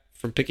walk back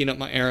from picking up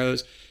my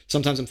arrows.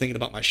 Sometimes I'm thinking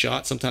about my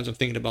shot. Sometimes I'm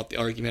thinking about the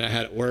argument I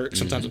had at work.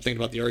 Sometimes I'm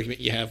thinking about the argument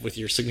you have with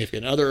your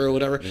significant other or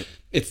whatever. Yep.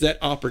 It's that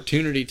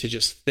opportunity to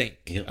just think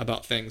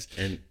about things.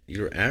 And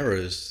your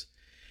arrows,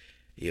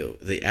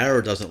 the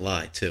arrow doesn't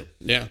lie too.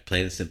 Yeah.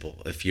 Plain and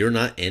simple. If you're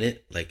not in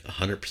it, like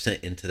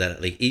 100% into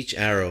that, like each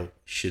arrow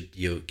should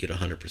get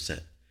 100%.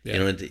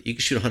 Yeah. You can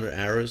shoot 100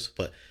 arrows,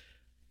 but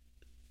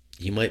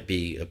you might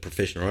be a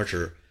proficient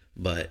archer.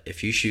 But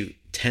if you shoot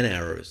 10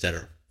 arrows that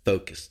are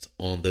focused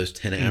on those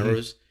 10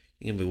 arrows,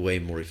 you can be way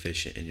more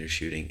efficient in your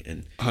shooting.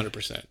 And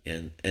 100%.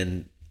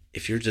 And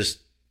if you're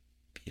just,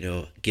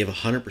 give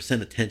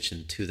 100%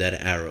 attention to that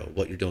arrow,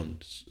 what you're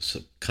doing,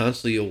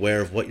 constantly aware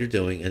of what you're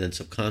doing, and then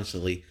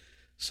subconscious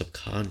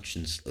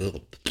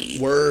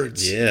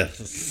words. Yeah,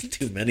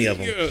 too many of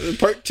them. Yeah,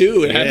 part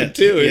 2, it happened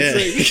too.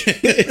 It's like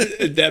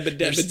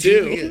dabba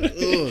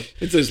too.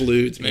 It's those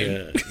lewds,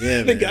 man.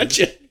 Yeah, man.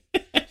 Gotcha.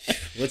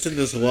 What's in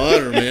this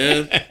water,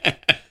 man?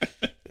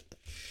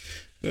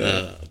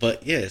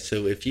 But yeah,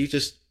 so if you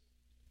just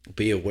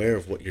be aware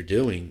of what you're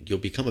doing, you'll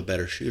become a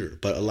better shooter.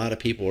 But a lot of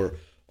people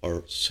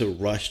are so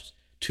rushed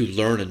to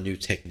learn a new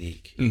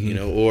technique,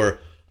 or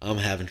I'm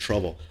having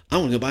trouble. I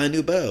want to go buy a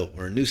new bow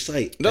or a new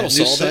sight. That'll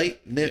new solve sight,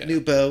 it.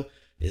 New bow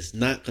is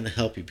not going to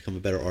help you become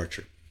a better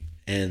archer.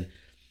 And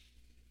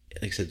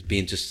like I said,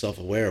 being just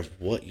self-aware of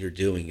what you're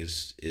doing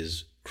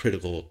is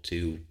critical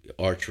to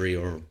archery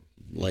or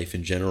life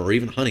in general, or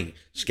even hunting,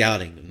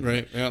 scouting.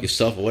 Right. Yeah. You're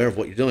self-aware of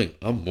what you're doing.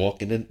 I'm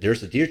walking in.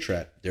 There's a deer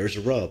trap. There's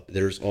a rub.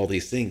 There's all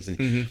these things,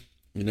 and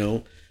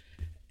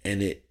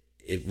and it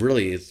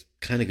really is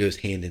kind of goes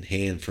hand in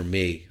hand for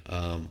me.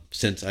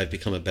 Since I've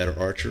become a better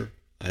archer,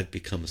 I've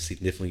become a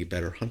significantly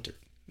better hunter.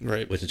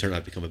 Right. Which in turn,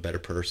 I've become a better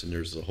person.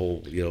 There's a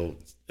whole,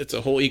 it's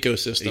a whole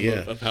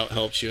ecosystem of how it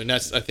helps you, and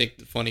that's, I think,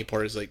 the funny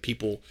part is like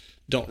people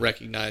don't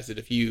recognize that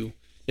if you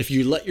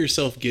let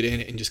yourself get in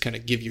it and just kind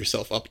of give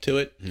yourself up to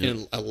it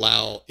and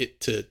allow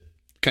it to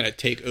kind of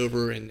take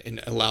over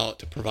and allow it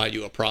to provide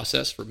you a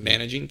process for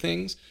managing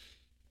things,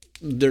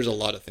 there's a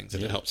lot of things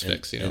that it helps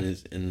fix.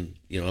 And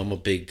I'm a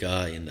big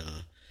guy and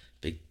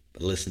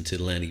listen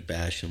to Lanny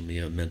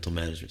Basham, mental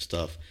management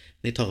stuff.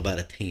 They talk about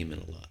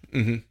attainment a lot.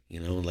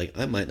 Like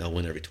I might not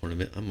win every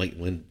tournament. I might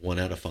win 1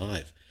 out of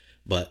 5,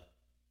 but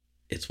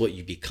it's what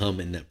you become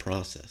in that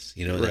process.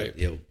 Right.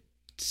 That,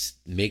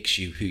 makes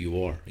you who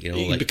you are.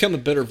 You become a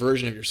better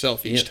version of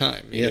yourself each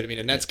time. You know what I mean?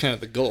 And that's kind of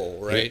the goal,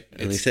 right?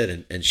 Yeah. And they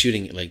said, and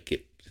shooting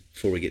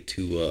before we get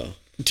too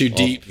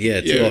deep.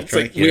 Too off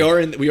track. Like we are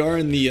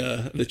in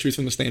the Truth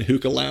from the Stand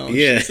hookah lounge.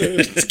 Yeah, so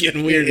it's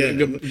getting weird.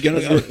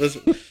 Let's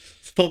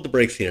pump the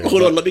brakes here.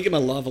 Hold on, let me get my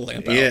lava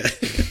lamp out. Yeah.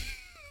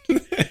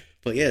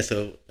 But yeah,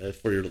 so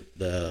for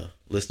the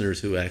listeners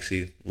who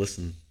actually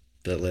listen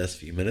the last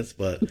few minutes,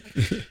 but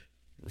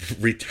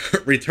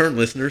return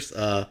listeners,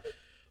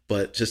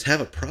 but just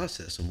have a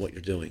process on what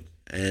you're doing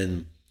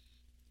and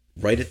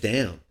write it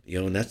down.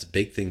 And that's a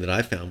big thing that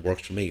I found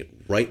works for me.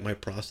 Write my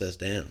process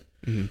down.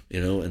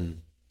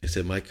 And I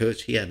said my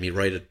coach, he had me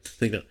write it.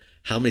 Think of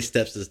how many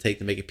steps does it take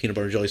to make a peanut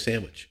butter and jelly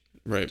sandwich?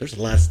 Right. There's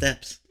a lot of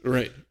steps.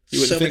 Right.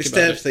 So many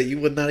steps that you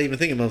would not even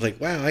think of. I was like,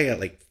 wow, I got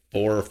like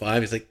 4 or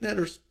 5. He's like, nah,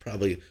 there's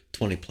probably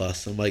 20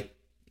 plus. I'm like,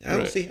 I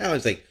don't see how.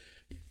 He's like,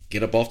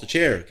 get up off the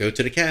chair, go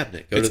to the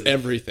cabinet. It's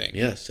everything.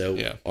 Yeah.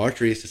 So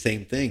archery is the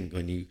same thing.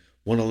 When you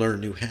want to learn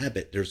a new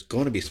habit, there's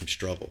going to be some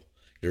struggle.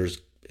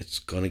 It's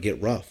going to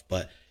get rough,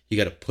 but you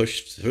got to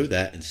push through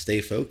that and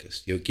stay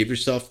focused. Give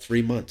yourself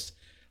 3 months.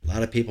 A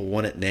lot of people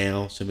want it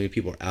now. So many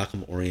people are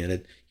outcome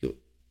oriented.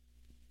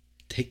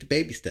 Take the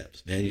baby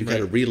steps, man. You got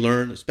to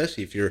relearn,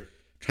 especially if you're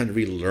trying to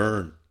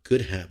relearn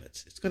good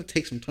habits. It's going to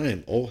take some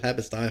time. Old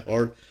habits die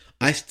hard.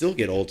 I still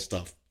get old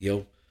stuff,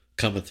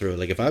 coming through.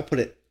 Like if I put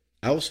it,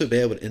 I was so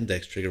bad with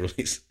index trigger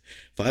release.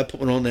 If I put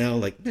one on now,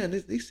 like, man,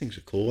 these things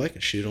are cool. I can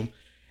shoot them.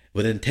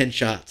 Within 10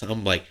 shots,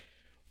 I'm like,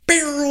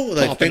 barrel,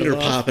 like finger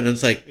popping. And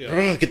it's like,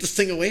 get this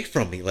thing away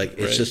from me. Like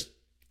it's just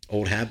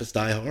old habits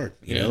die hard,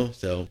 you know?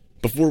 So.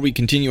 Before we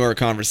continue our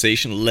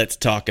conversation, let's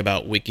talk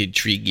about Wicked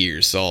Tree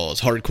Gear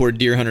saws. Hardcore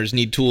deer hunters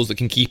need tools that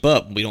can keep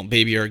up. We don't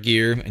baby our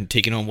gear and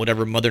taking on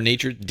whatever Mother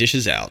Nature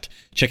dishes out.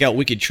 Check out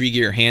Wicked Tree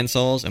Gear hand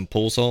saws and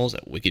pole saws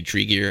at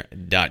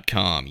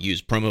wickedtreegear.com.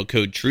 Use promo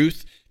code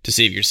TRUTH to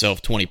save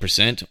yourself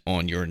 20%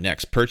 on your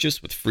next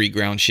purchase with free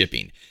ground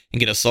shipping.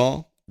 And get a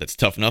saw that's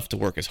tough enough to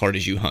work as hard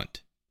as you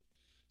hunt.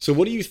 So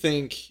what do you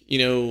think,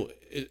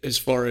 as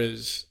far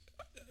as,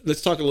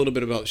 let's talk a little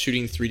bit about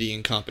shooting 3D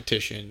in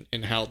competition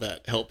and how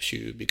that helps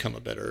you become a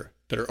better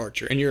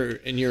archer. In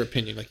your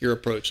opinion, like your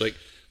approach, like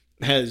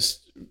has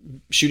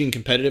shooting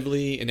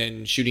competitively and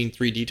then shooting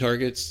 3D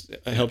targets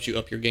helped you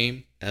up your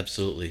game?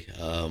 Absolutely.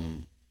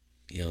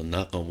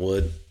 Knock on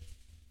wood.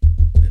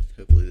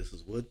 Hopefully this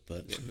is wood,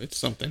 but Yeah, it's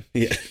something.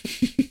 yeah,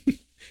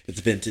 it's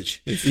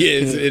vintage. It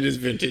is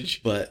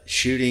vintage. But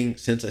shooting,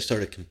 since I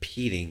started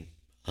competing,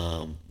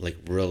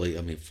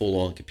 really, full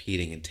on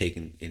competing and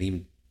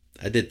even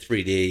I did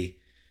 3D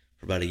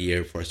for about a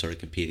year before I started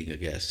competing, I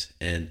guess,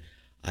 and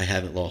I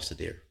haven't lost a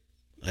deer.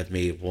 I've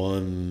made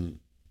one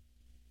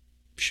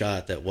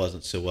shot that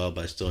wasn't so well,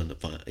 but I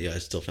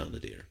still found the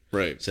deer.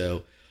 Right.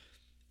 So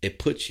it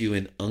puts you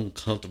in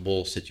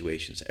uncomfortable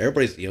situations.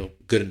 Everybody's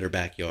good in their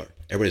backyard.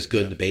 Everybody's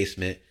good in the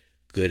basement,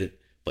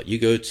 but you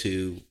go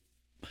to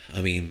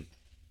a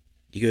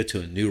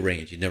new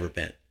range you've never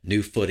been,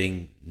 new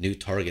footing, new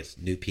targets,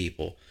 new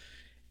people.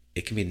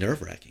 It can be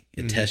nerve-wracking.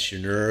 It tests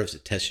your nerves.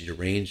 It tests your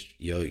range,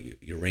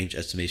 your range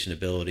estimation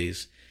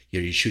abilities.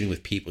 You're shooting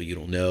with people you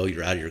don't know.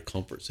 You're out of your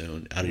comfort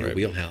zone, out of your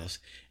wheelhouse,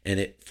 and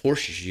it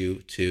forces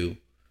you to,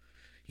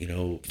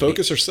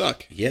 focus or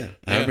suck. Yeah.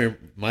 I remember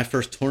my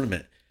first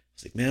tournament. I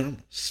was like, man, I'm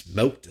gonna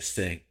smoke this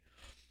thing.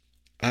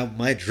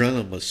 My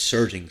adrenaline was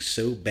surging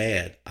so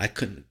bad I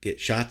couldn't get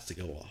shots to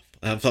go off.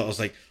 I thought I was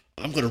like,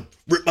 I'm gonna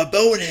rip my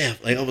bow in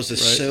half. Like I was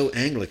just so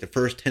angry. Like the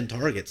first 10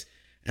 targets,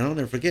 and I'll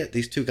never forget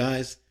these two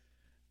guys.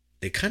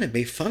 They kind of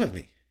made fun of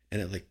me,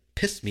 and it like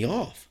pissed me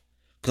off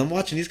because I'm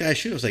watching these guys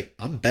shoot. I was like,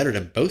 I'm better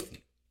than both of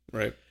you.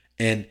 Right.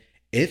 And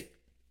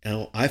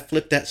I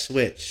flipped that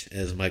switch,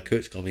 as my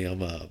coach called me.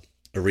 I'm a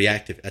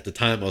reactive. At the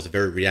time, I was a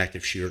very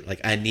reactive shooter.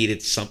 Like I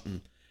needed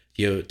something,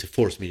 to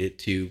force me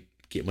to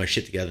get my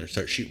shit together and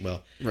start shooting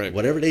well. Right.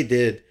 Whatever they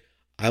did,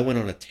 I went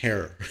on a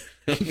tear.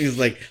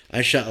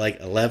 I shot like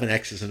 11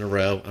 X's in a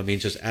row.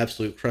 Just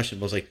absolute crushing.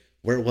 I was like,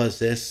 where was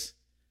this?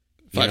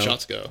 5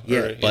 shots ago.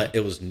 Yeah, but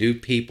it was new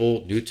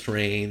people, new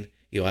terrain.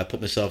 I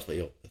put myself,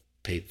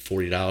 paid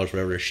 $40,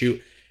 whatever to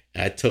shoot.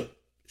 And I took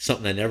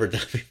something I never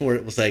done before.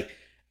 It was like,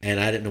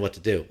 and I didn't know what to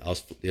do. I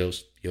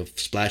was,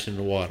 splashing in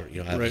the water.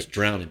 I was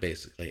drowning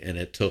basically, and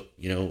it took,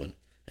 an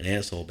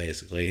asshole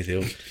basically.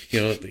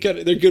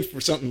 They're good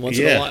for something once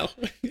in a while.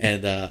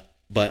 And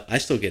but I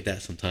still get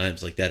that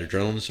sometimes, like that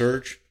adrenaline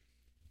surge.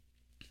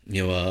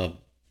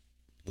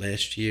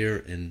 Last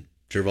year and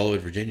drove all the way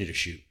to Virginia to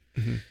shoot.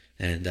 Mm-hmm.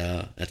 And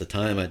at the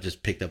time, I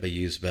just picked up a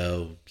used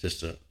bow.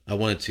 I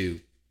wanted to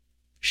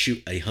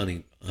shoot a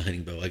hunting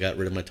bow. I got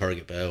rid of my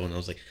target bow, and I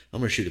was like, I'm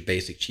going to shoot a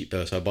basic cheap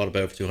bow. So I bought a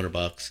bow for $200,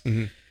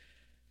 mm-hmm.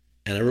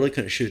 and I really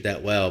couldn't shoot it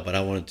that well. But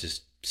I wanted to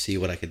see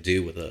what I could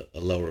do with a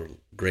lower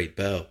grade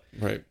bow.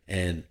 Right.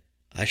 And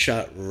I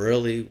shot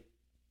really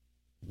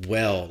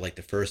well, like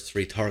the first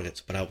 3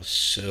 targets, but I was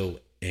so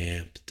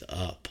amped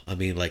up.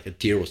 Like a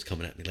deer was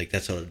coming at me. Like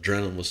that's how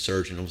adrenaline was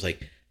surging. I was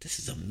like, this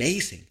is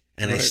amazing.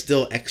 And I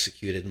still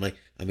executed.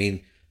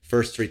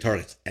 First 3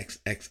 targets, X,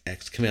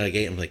 coming out of the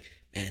gate. I'm like,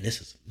 man,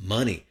 this is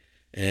money.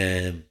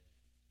 And,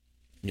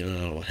 I don't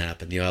know what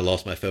happened. I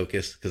lost my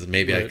focus because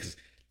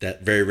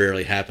that very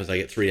rarely happens. I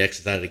get 3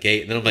 X's out of the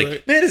gate. And then I'm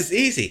like, man, this is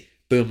easy.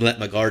 Boom, let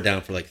my guard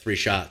down for like 3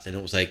 shots. And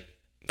it was like,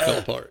 fell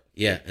apart.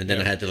 Yeah. And then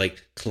I had to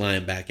like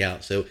climb back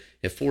out. So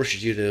it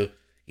forces you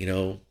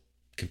to,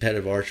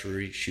 competitive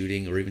archery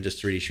shooting or even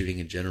just 3D shooting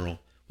in general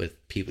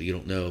with people you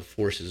don't know,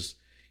 forces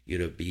you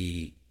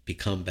to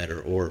become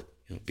better or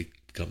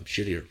become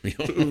shittier.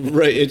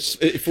 Right.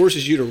 It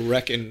forces you to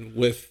reckon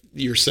with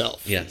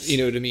yourself. Yes. You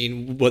know what I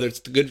mean? Whether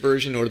it's the good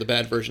version or the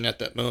bad version at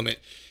that moment.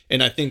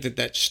 And I think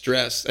that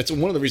stress, that's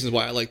one of the reasons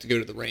why I like to go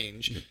to the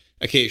range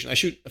occasionally. I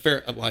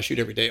shoot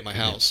every day at my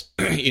house,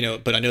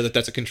 but I know that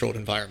that's a controlled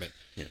environment.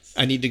 Yes.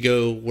 I need to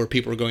go where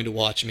people are going to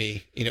watch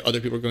me, other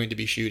people are going to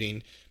be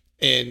shooting.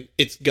 And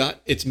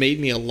it's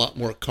made me a lot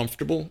more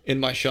comfortable in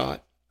my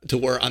shot to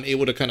where I'm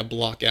able to kind of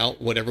block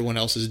out what everyone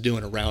else is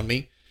doing around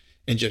me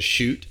and just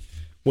shoot,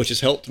 which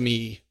has helped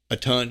me a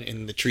ton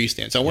in the tree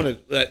stand. So I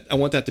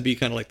want that to be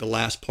kind of like the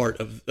last part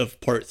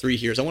of part 3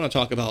 here. So I want to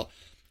talk about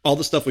all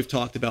the stuff we've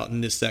talked about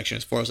in this section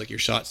as far as like your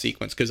shot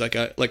sequence. Cause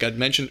like I'd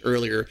mentioned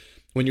earlier,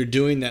 when you're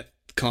doing that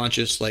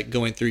conscious, like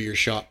going through your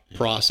shot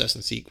process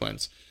and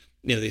sequence,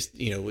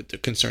 with the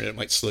concern that it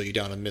might slow you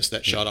down and miss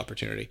that shot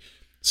opportunity.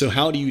 So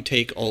how do you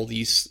take all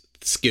these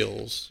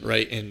skills,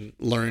 right, and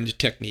learned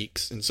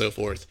techniques and so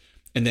forth,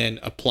 and then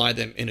apply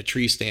them in a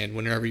tree stand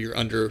whenever you're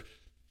under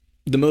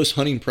the most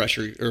hunting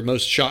pressure or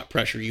most shot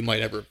pressure you might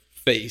ever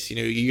face?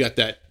 You got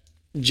that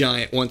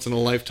giant once in a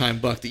lifetime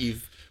buck that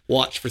you've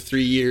watched for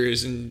 3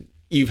 years and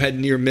you've had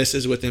near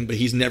misses with him, but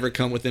he's never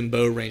come within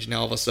bow range. Now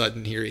all of a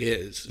sudden here he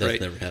is. That's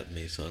right? never happened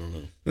to me, so I don't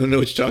know. I don't know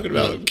what you're talking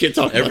about. Can't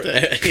talk about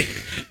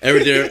that.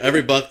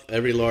 Every buck,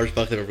 every large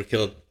buck I've ever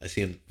killed, I see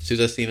him. As soon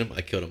as I've seen him,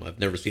 I killed him. I've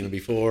never seen him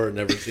before.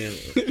 Never seen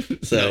him.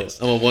 So nice.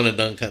 I'm a one and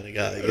done kind of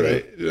guy.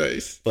 Right.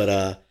 Nice.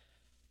 But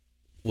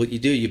what you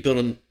do, you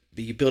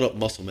build up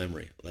muscle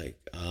memory. Like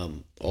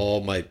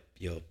all my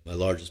my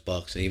largest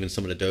bucks and even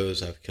some of the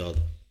does I've killed.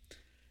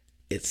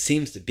 It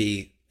seems to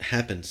be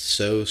happens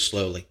so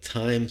slow. Like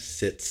time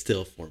sits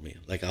still for me.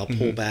 Like I'll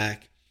pull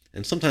back,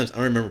 and sometimes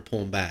I remember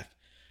pulling back,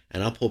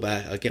 and I'll pull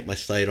back. I'll get my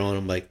sight on.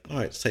 I'm like, all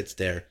right, sight's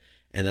there,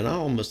 and then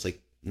I'll almost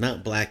like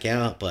not black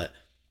out, but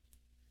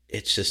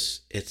it's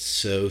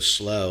so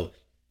slow.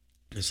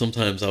 And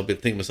sometimes I'll be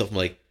thinking to myself, I'm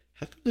like,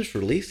 how come this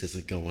release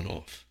isn't going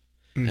off?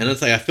 And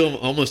it's like I feel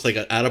almost like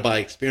an out of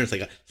body experience.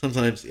 Like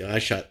sometimes I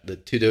shot the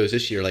 2 does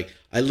this year. Like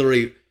I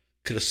literally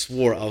could have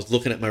swore I was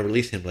looking at my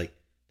release and I'm like,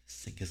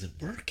 this thing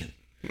isn't working.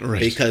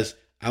 Right. Because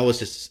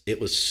it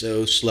was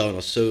so slow and I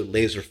was so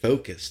laser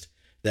focused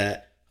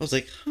that I was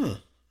like, I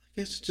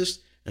guess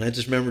and I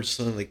just remember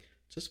something like,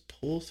 just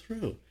pull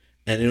through.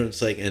 And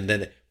it's like, and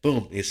then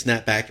boom, you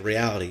snap back to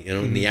reality,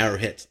 and the arrow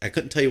hits. I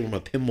couldn't tell you where my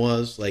pin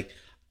was. Like,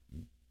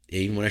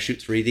 even when I shoot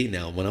 3D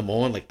now, when I'm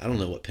on, like, I don't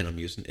know what pin I'm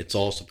using. It's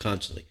all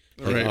subconsciously.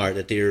 Like, all right,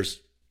 that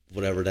deer's,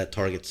 whatever, that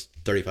target's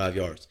 35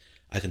 yards.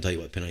 I can tell you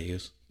what pin I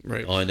use.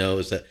 Right. All I know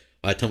is that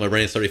I tell my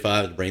brain it's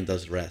 35, the brain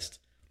does the rest.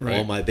 Right.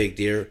 All my big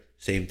deer,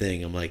 same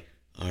thing. I'm like,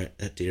 all right,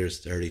 that deer's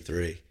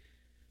 33.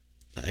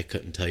 I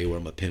couldn't tell you where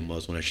my pin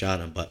was when I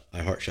shot him, but I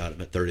heart shot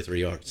him at 33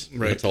 yards.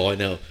 Right. That's all I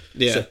know.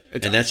 Yeah. So,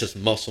 and that's just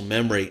muscle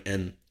memory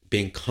and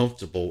being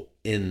comfortable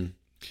in.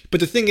 But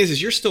the thing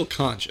is you're still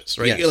conscious,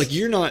 right? Yes. Like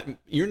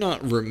you're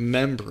not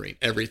remembering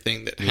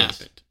everything that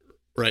happened,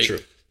 right? True.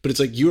 But it's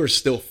like you are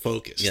still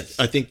focused. Yes.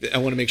 I think that I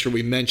want to make sure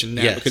we mention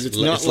that, Yes. because it's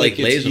It's not like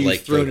it's laser-like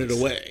you've thrown focus. it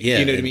away. Yeah,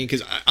 You know what I and- mean?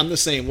 Because I'm the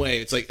same way.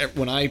 It's like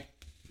when I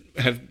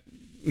have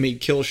made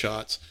kill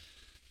shots,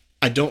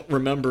 I don't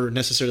remember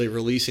necessarily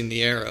releasing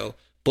the arrow,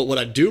 but what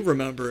I do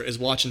remember is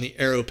watching the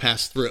arrow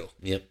pass through.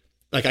 Yep.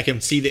 Like I can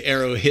see the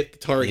arrow hit the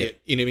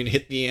target, you know what I mean,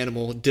 hit the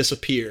animal,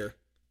 disappear.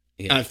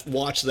 Yeah. I've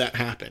watched that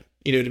happen.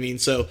 You know what I mean?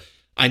 So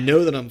I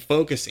know that I'm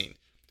focusing,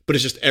 but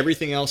it's just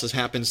everything else has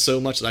happened so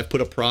much that I've put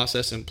a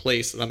process in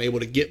place that I'm able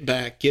to get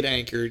back, get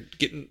anchored,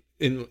 get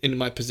into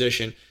my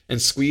position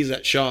and squeeze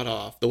that shot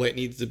off the way it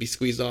needs to be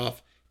squeezed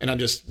off. And I'm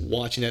just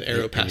watching that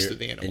arrow pass through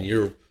the animal. And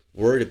you're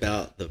worried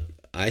about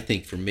I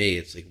think for me,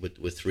 it's like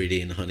with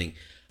 3D and hunting,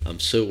 I'm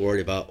so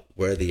worried about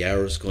where the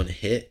arrow's going to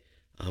hit.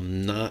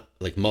 I'm not,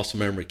 like, muscle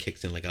memory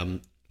kicks in. Like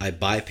I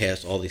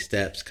bypass all these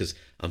steps because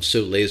I'm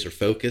so laser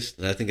focused.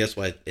 And I think that's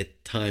why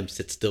at times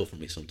sits still for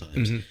me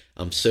sometimes.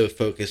 I'm so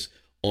focused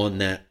on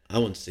that. I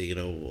wouldn't say,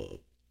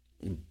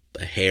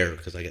 a hair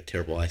because I got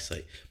terrible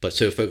eyesight, but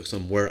so focused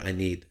on where I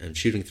need. And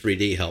shooting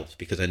 3D helps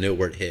because I know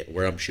where it hit,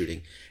 where I'm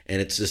shooting.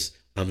 And it's just,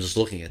 I'm just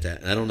looking at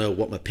that. And I don't know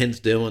what my pin's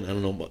doing. I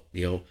don't know what,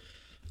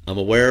 I'm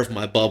aware of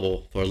my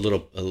bubble for a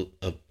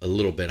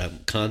little bit. I'm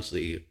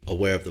constantly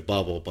aware of the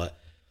bubble, but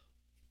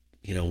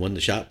when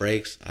the shot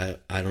breaks, I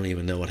don't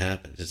even know what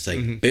happens. It's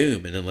like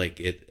boom, and then like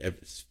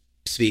it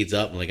speeds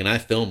up, and I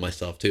film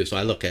myself too. So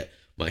I look at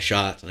my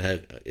shots,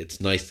 and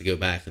it's nice to go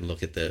back and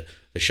look at the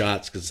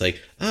shots because it's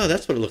like, oh,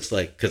 that's what it looks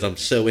like. Because I'm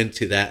so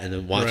into that, and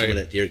then watching where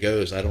that deer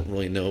goes, I don't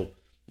really know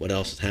what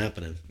else is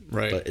happening.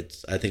 Right.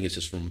 But I think it's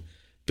just from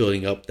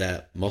building up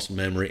that muscle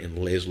memory and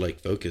laser-like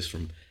focus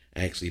from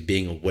actually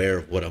being aware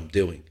of what I'm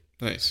doing.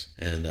 Nice.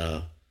 And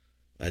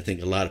I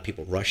think a lot of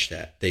people rush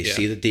that. They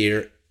see the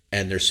deer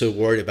and they're so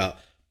worried about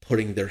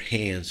putting their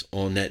hands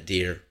on that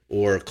deer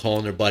or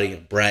calling their buddy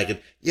and bragging,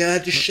 yeah, I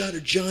just shot a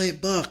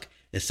giant buck,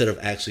 instead of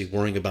actually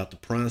worrying about the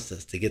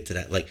process to get to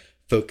that. Like,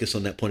 focus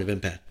on that point of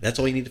impact. That's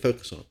all you need to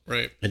focus on.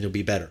 Right. And you'll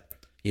be better.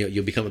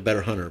 You'll become a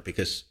better hunter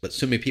but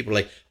so many people are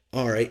like,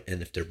 all right,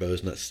 and if their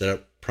bow's not set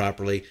up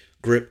properly,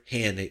 grip,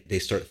 hand, they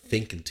start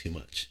thinking too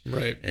much.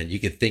 Right. And you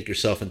can think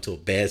yourself into a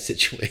bad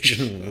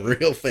situation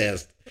real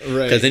fast.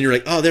 Right. Because then you're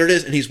like, oh, there it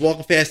is, and he's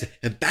walking fast,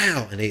 and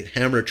bow, and they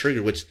hammer a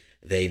trigger, which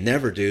they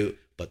never do,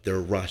 but they're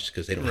rushed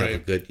because they don't have a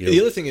good. The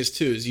other thing is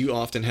too is you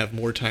often have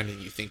more time than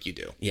you think you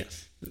do.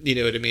 Yes. You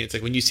know what I mean? It's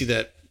like when you see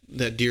that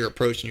deer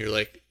approach, and you're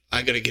like,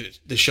 I got to get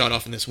the shot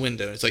off in this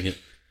window. It's like,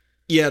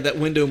 yeah, that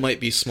window might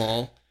be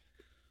small,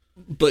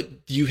 but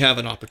you have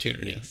an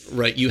opportunity,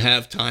 right? You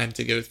have time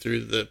to go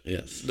through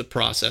the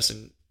process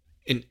and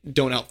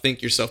don't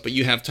outthink yourself, but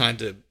you have time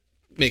to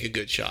make a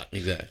good shot.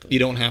 Exactly. You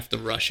don't have to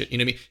rush it. You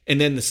know what I mean? And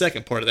then the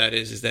second part of that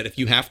is that if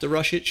you have to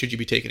rush it, should you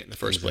be taking it in the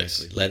first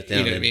place? Let it down.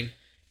 You know what I mean?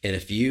 And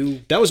if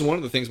you... That was one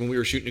of the things when we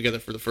were shooting together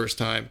for the first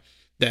time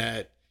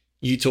that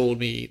you told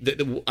me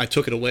that I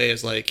took it away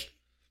as like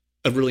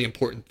a really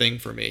important thing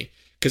for me,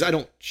 because I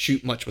don't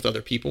shoot much with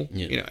other people.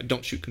 Yeah. I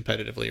don't shoot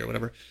competitively or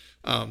whatever.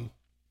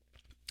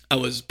 I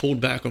was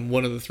pulled back on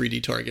one of the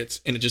 3D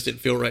targets and it just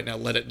didn't feel right. And I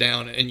let it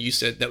down. And you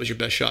said that was your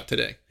best shot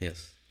today.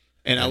 Yes.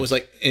 And I was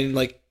like, and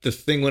like the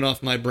thing went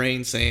off my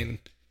brain saying,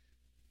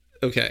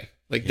 okay,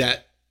 like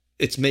that,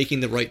 it's making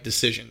the right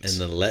decisions.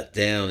 And the let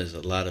down is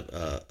a lot of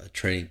a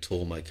training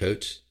tool my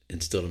coach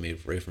instilled in me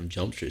right from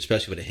Jump Street,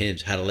 especially with a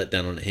hinge, how to let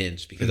down on a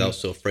hinge, because I was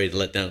so afraid to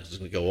let down because it's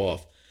going to go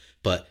off.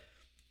 But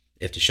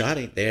if the shot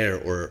ain't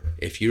there, or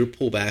if you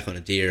pull back on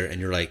a deer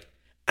and you're like,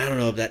 I don't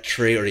know if that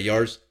tree or the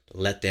yards,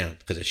 let down,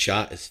 because a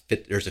shot is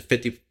there's a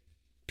 50%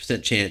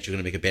 chance you're going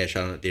to make a bad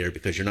shot on a deer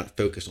because you're not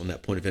focused on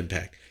that point of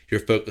impact. You're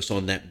focused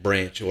on that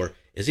branch, or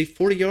is he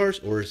 40 yards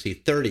or is he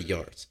 30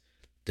 yards?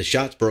 The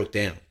shot's broke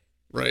down.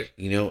 Right.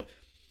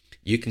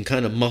 you can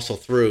kind of muscle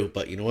through,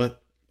 but you know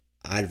what?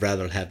 I'd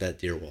rather have that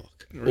deer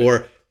walk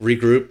or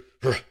regroup,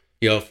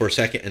 for a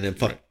second and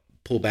then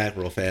pull back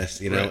real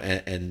fast,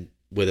 and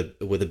with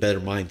a better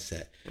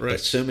mindset. Right.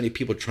 But so many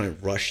people try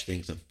and rush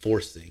things and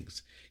force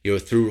things,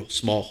 through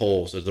small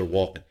holes as they're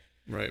walking.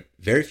 Right.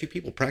 Very few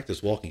people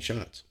practice walking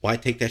shots. Why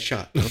take that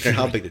shot? I don't care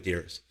how big the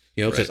deer is.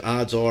 Because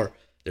odds are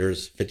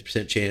there's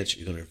 50% chance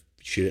you're going to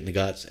shoot it in the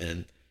guts,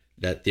 and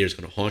that deer's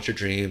going to haunt your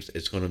dreams.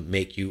 It's going to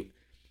make you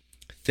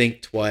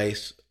think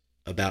twice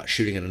about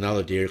shooting at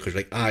another deer because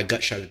you're like, I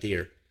gut shot a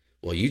deer.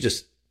 Well, you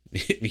just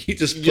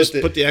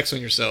put the X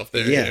on yourself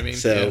there. Yeah. You know what I mean?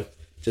 So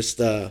just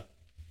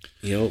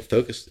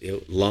focus.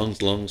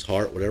 Lungs,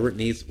 heart, whatever it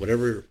needs,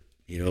 whatever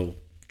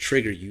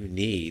trigger you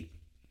need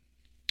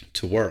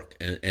to work,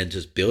 and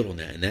just build on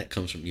that. And that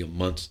comes from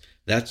months.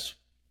 That's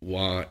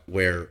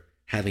where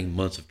having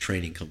months of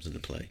training comes into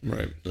play.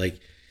 Right. Like,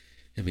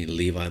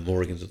 Levi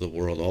Morgans of the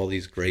world, all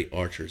these great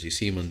archers, you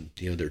see them on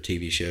their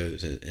TV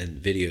shows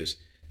and videos.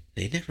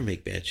 They never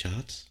make bad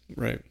shots.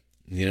 Right.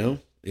 And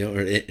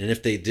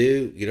if they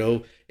do,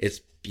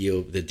 it's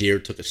the deer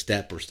took a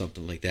step or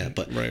something like that.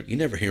 But you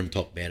never hear them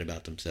talk bad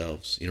about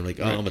themselves.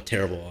 I'm a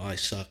terrible, I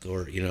suck,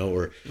 or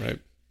right.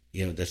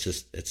 That's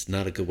just, it's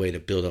not a good way to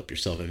build up your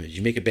self-image.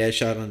 You make a bad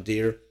shot on a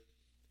deer,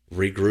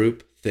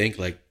 regroup, think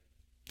like,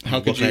 how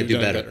what can I do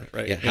better?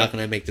 Right. Yeah, how can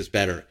I make this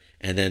better?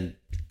 And then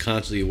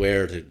constantly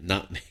aware to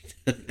not make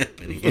that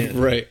happen again.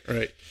 Right.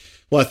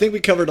 Well, I think we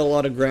covered a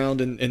lot of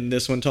ground in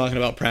this one, talking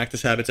about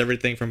practice habits,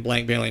 everything from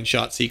blank bailing,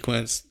 shot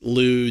sequence,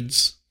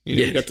 lewds.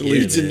 We got the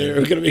lewds in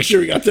there. We got to make sure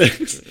we got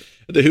the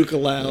hookah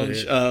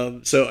lounge.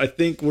 So I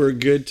think we're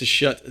good to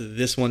shut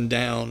this one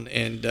down.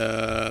 And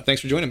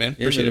thanks for joining, man.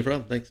 Appreciate it. No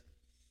problem. Thanks.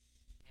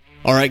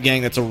 All right,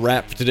 gang, that's a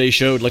wrap for today's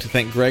show. I'd like to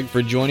thank Greg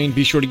for joining.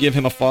 Be sure to give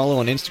him a follow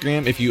on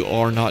Instagram if you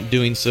are not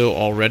doing so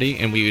already.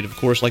 And we would, of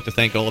course, like to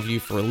thank all of you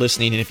for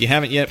listening. And if you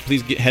haven't yet,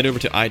 please head over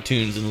to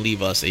iTunes and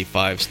leave us a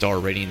 5-star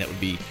rating. That would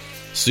be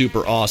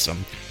super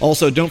awesome.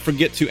 Also, don't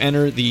forget to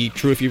enter the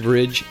Trophy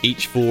Ridge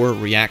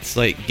H4 React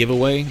Site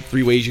giveaway.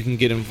 3 ways you can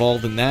get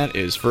involved in that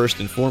is, first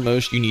and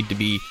foremost, you need to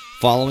be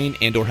following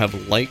and or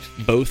have liked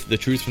both the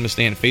Truth from the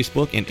Stand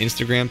Facebook and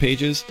Instagram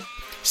pages.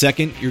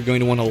 Second, you're going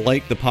to want to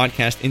like the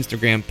podcast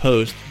Instagram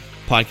post,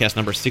 podcast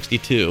number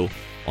 62,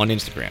 on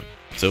Instagram.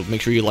 So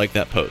make sure you like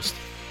that post.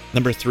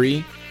 Number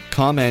 3,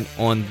 comment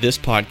on this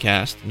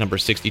podcast, number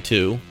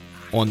 62,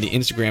 on the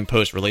Instagram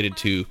post related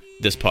to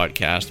this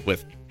podcast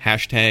with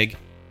hashtag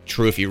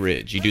Trophy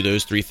Ridge. You do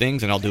those 3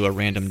 things, and I'll do a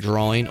random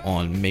drawing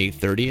on May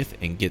 30th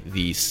and get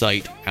the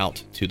site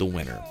out to the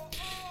winner.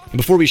 And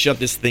before we shut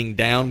this thing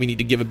down, we need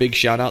to give a big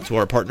shout out to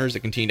our partners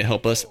that continue to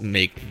help us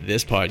make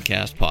this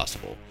podcast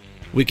possible.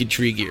 Wicked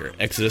Tree Gear,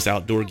 Exodus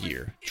Outdoor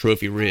Gear,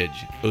 Trophy Ridge,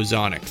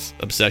 Ozonics,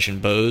 Obsession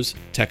Bows,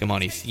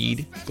 Tecumani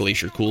Seed,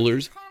 Glacier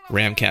Coolers,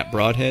 Ramcat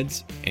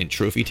Broadheads, and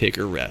Trophy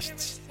Taker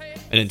Rests.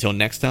 And until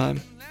next time,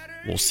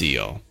 we'll see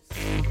y'all.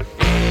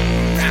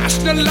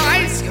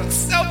 Rationalize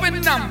yourself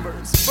in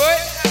numbers, but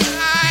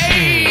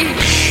I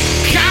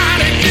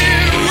gotta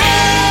get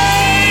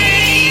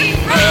away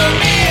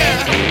from here.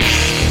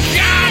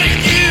 Gotta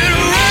get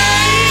away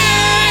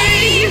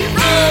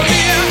from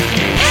here.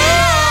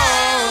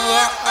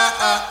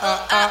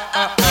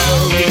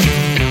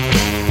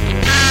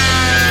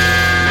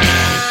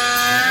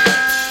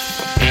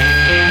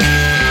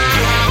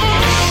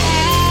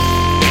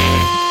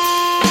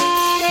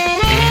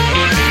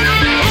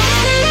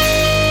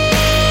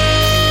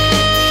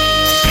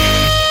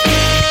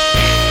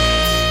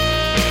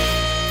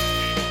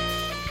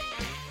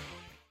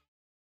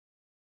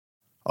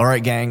 All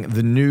right, gang,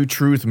 the new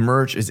Truth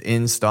merch is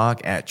in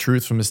stock at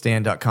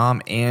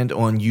truthfromthestand.com and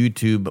on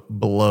YouTube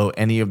below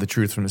any of the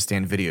Truth from the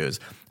Stand videos.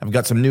 I've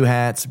got some new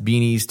hats,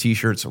 beanies,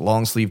 t-shirts,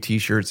 long sleeve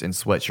t-shirts, and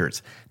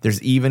sweatshirts. There's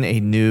even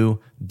a new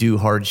Do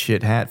Hard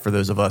Shit hat for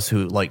those of us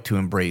who like to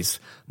embrace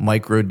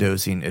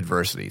micro-dosing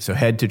adversity. So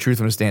head to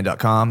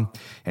truthfromthestand.com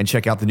and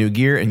check out the new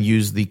gear and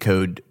use the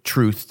code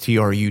TRUTH,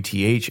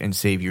 T-R-U-T-H, and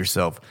save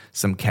yourself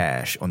some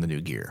cash on the new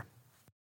gear.